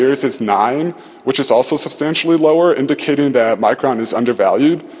 4 years, is 9, which is also substantially lower, indicating that Micron is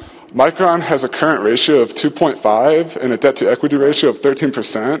undervalued. Micron has a current ratio of 2.5 and a debt-to-equity ratio of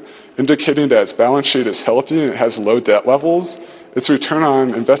 13%, indicating that its balance sheet is healthy and it has low debt levels. Its return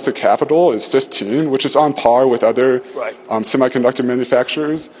on invested capital is 15, which is on par with other semiconductor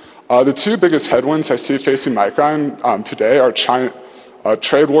manufacturers. The two biggest headwinds I see facing Micron today are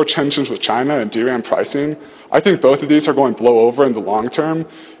trade war tensions with China and DRAM pricing. I think both of these are going to blow over in the long term.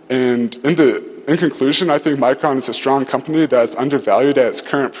 And in conclusion, I think Micron is a strong company that's undervalued at its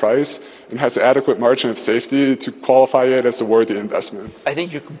current price and has an adequate margin of safety to qualify it as a worthy investment. I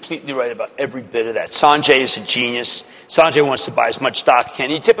think you're completely right about every bit of that. Sanjay is a genius. Sanjay wants to buy as much stock as he can.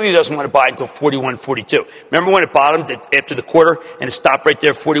 He typically doesn't want to buy until 41, 42. Remember when it bottomed after the quarter and it stopped right there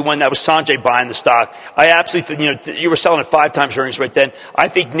at 41? That was Sanjay buying the stock. I absolutely think, you were selling at 5 times earnings right then. I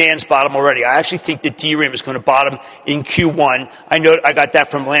think NAND's bottom already. I actually think that DRAM is going to bottom in Q1. I know I got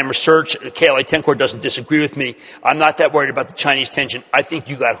that from Lam Research. KLA-Tencor doesn't disagree with me. I'm not that worried about the Chinese tension. I think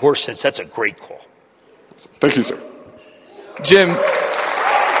you got horse sense. That's a great call. Thank you, sir. Jim.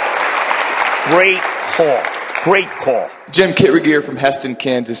 Great call. Great call. Jim Kitregear from Heston,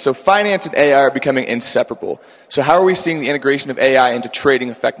 Kansas. So finance and AI are becoming inseparable. So how are we seeing the integration of AI into trading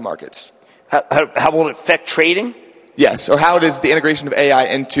affect markets? How will it affect trading? Yes. Or how does the integration of AI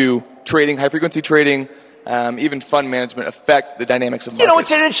into trading, high-frequency trading, even fund management affect the dynamics of markets?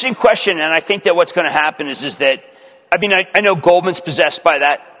 It's an interesting question, and I think that what's going to happen is that, I know Goldman's possessed by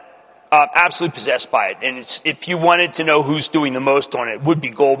that. Absolutely possessed by it. And if you wanted to know who's doing the most on it, it would be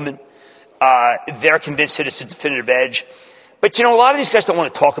Goldman. They're convinced that it's a definitive edge. But, a lot of these guys don't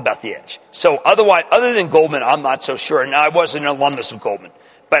want to talk about the edge. So other than Goldman, I'm not so sure. Now, I was an alumnus of Goldman,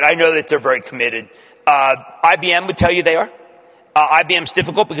 but I know that they're very committed. IBM would tell you they are. IBM's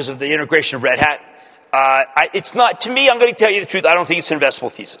difficult because of the integration of Red Hat. It's not, to me, I'm going to tell you the truth, I don't think it's an investable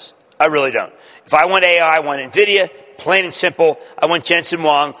thesis. I really don't. If I want AI, I want NVIDIA, plain and simple. I want Jensen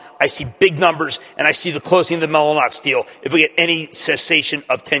Huang. I see big numbers, and I see the closing of the Mellanox deal if we get any cessation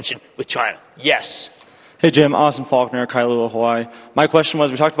of tension with China. Yes. Hey, Jim. Austin Faulkner, Kailua, Hawaii. My question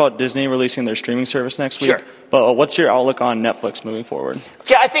was, we talked about Disney releasing their streaming service next week. Sure. But what's your outlook on Netflix moving forward?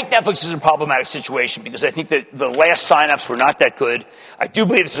 Okay, I think Netflix is a problematic situation because I think that the last signups were not that good. I do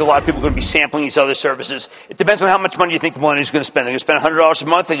believe there's a lot of people going to be sampling these other services. It depends on how much money you think the millennials are going to spend. They're going to spend $100 a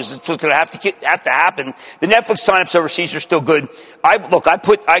month because it's what's going to have to happen. The Netflix signups overseas are still good. I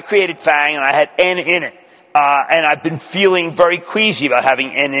created Fang and I had N in it. And I've been feeling very queasy about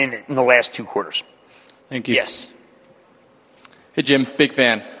having N in it in the last 2 quarters. Thank you. Yes. Hey, Jim, big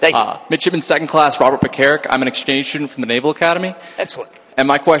fan. Thank you. Midshipman second class, Robert Pekarik. I'm an exchange student from the Naval Academy. Excellent. And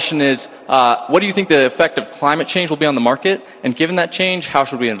my question is, what do you think the effect of climate change will be on the market? And given that change, how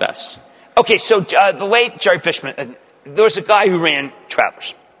should we invest? Okay, so the late Jerry Fishman, there was a guy who ran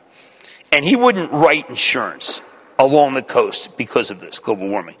Travelers. And he wouldn't write insurance along the coast because of this global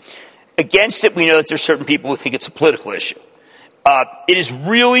warming. Against it, we know that there's certain people who think it's a political issue. It is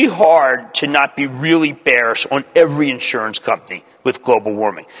really hard to not be really bearish on every insurance company with global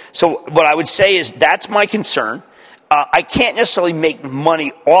warming. So what I would say is that's my concern. I can't necessarily make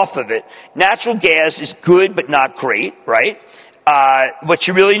money off of it. Natural gas is good but not great, right? What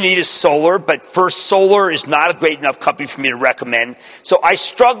you really need is solar, but First Solar is not a great enough company for me to recommend. So I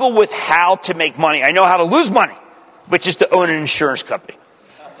struggle with how to make money. I know how to lose money, which is to own an insurance company.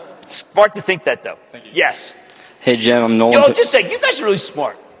 It's smart to think that, though. Thank you. Yes. Hey, Jim, I'm Nolan. Just a second. You guys are really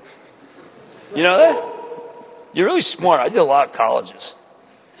smart. You know that? You're really smart. I did a lot of colleges.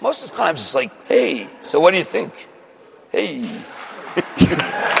 Most of the times it's like, hey, so what do you think? Hey.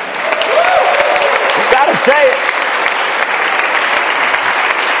 Gotta say it.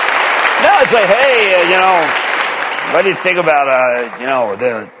 No, it's like, hey, what do you think about,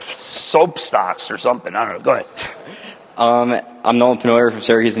 the soap stocks or something? I don't know. Go ahead. I'm Nolan Penoyer from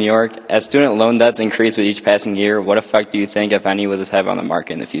Syracuse, New York. As student loan debts increase with each passing year, what effect do you think, if any, will this have on the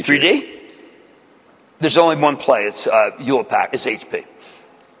market in the future? 3D? There's only one play. It's Hewlett-Packard. It's HP.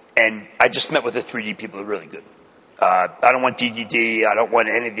 And I just met with the 3D people. They're really good. I don't want DDD. I don't want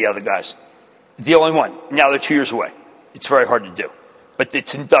any of the other guys. The only one. Now they're 2 years away. It's very hard to do. But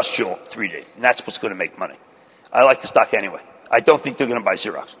it's industrial 3D, and that's what's going to make money. I like the stock anyway. I don't think they're going to buy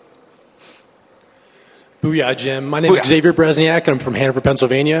Xerox. Booyah, Jim. My name is Xavier Bresniak, and I'm from Hanover,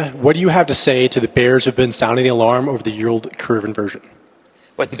 Pennsylvania. What do you have to say to the bears who have been sounding the alarm over the yield curve inversion?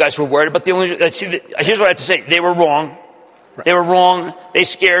 What, the guys who were worried about the only... Here's what I have to say. They were wrong. Right. They were wrong. They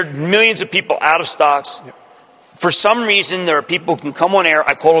scared millions of people out of stocks. Yep. For some reason, there are people who can come on air.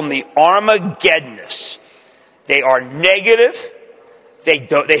 I call them the Armageddonists. They are negative. They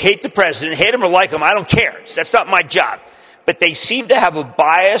hate the president, hate him or like him. I don't care. That's not my job. But they seem to have a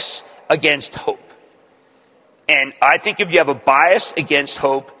bias against hope. And I think if you have a bias against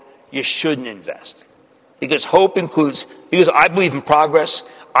hope, you shouldn't invest. Because hope includes, because I believe in progress.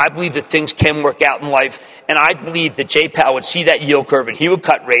 I believe that things can work out in life. And I believe that Jay Powell would see that yield curve and he would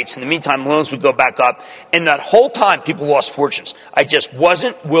cut rates. In the meantime, loans would go back up. And that whole time, people lost fortunes. I just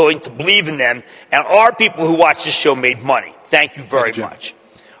wasn't willing to believe in them. And our people who watch this show made money. Thank you very much.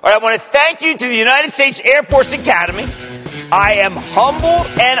 All right, I want to thank you to the United States Air Force Academy. I am humbled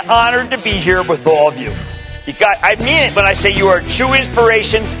and honored to be here with all of you. I mean it when I say you are a true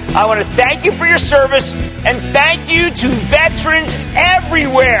inspiration. I want to thank you for your service and thank you to veterans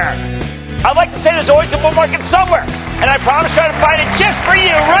everywhere. I'd like to say there's always a bull market somewhere, and I promise to try to find it just for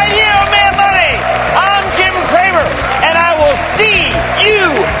you right here on Mad Money. I'm Jim Cramer, and I will see you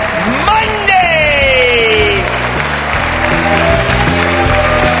Monday.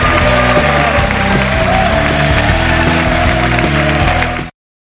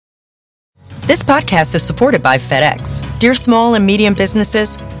 This podcast is supported by FedEx. Dear small and medium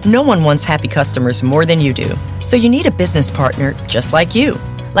businesses, no one wants happy customers more than you do. So you need a business partner just like you.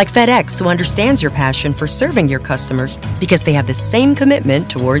 Like FedEx, who understands your passion for serving your customers because they have the same commitment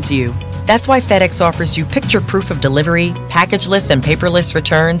towards you. That's why FedEx offers you picture proof of delivery, packageless and paperless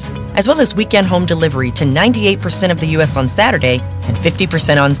returns, as well as weekend home delivery to 98% of the U.S. on Saturday and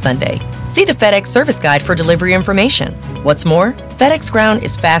 50% on Sunday. See the FedEx service guide for delivery information. What's more, FedEx Ground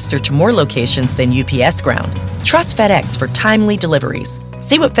is faster to more locations than UPS Ground. Trust FedEx for timely deliveries.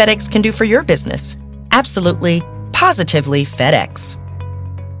 See what FedEx can do for your business. Absolutely, positively FedEx.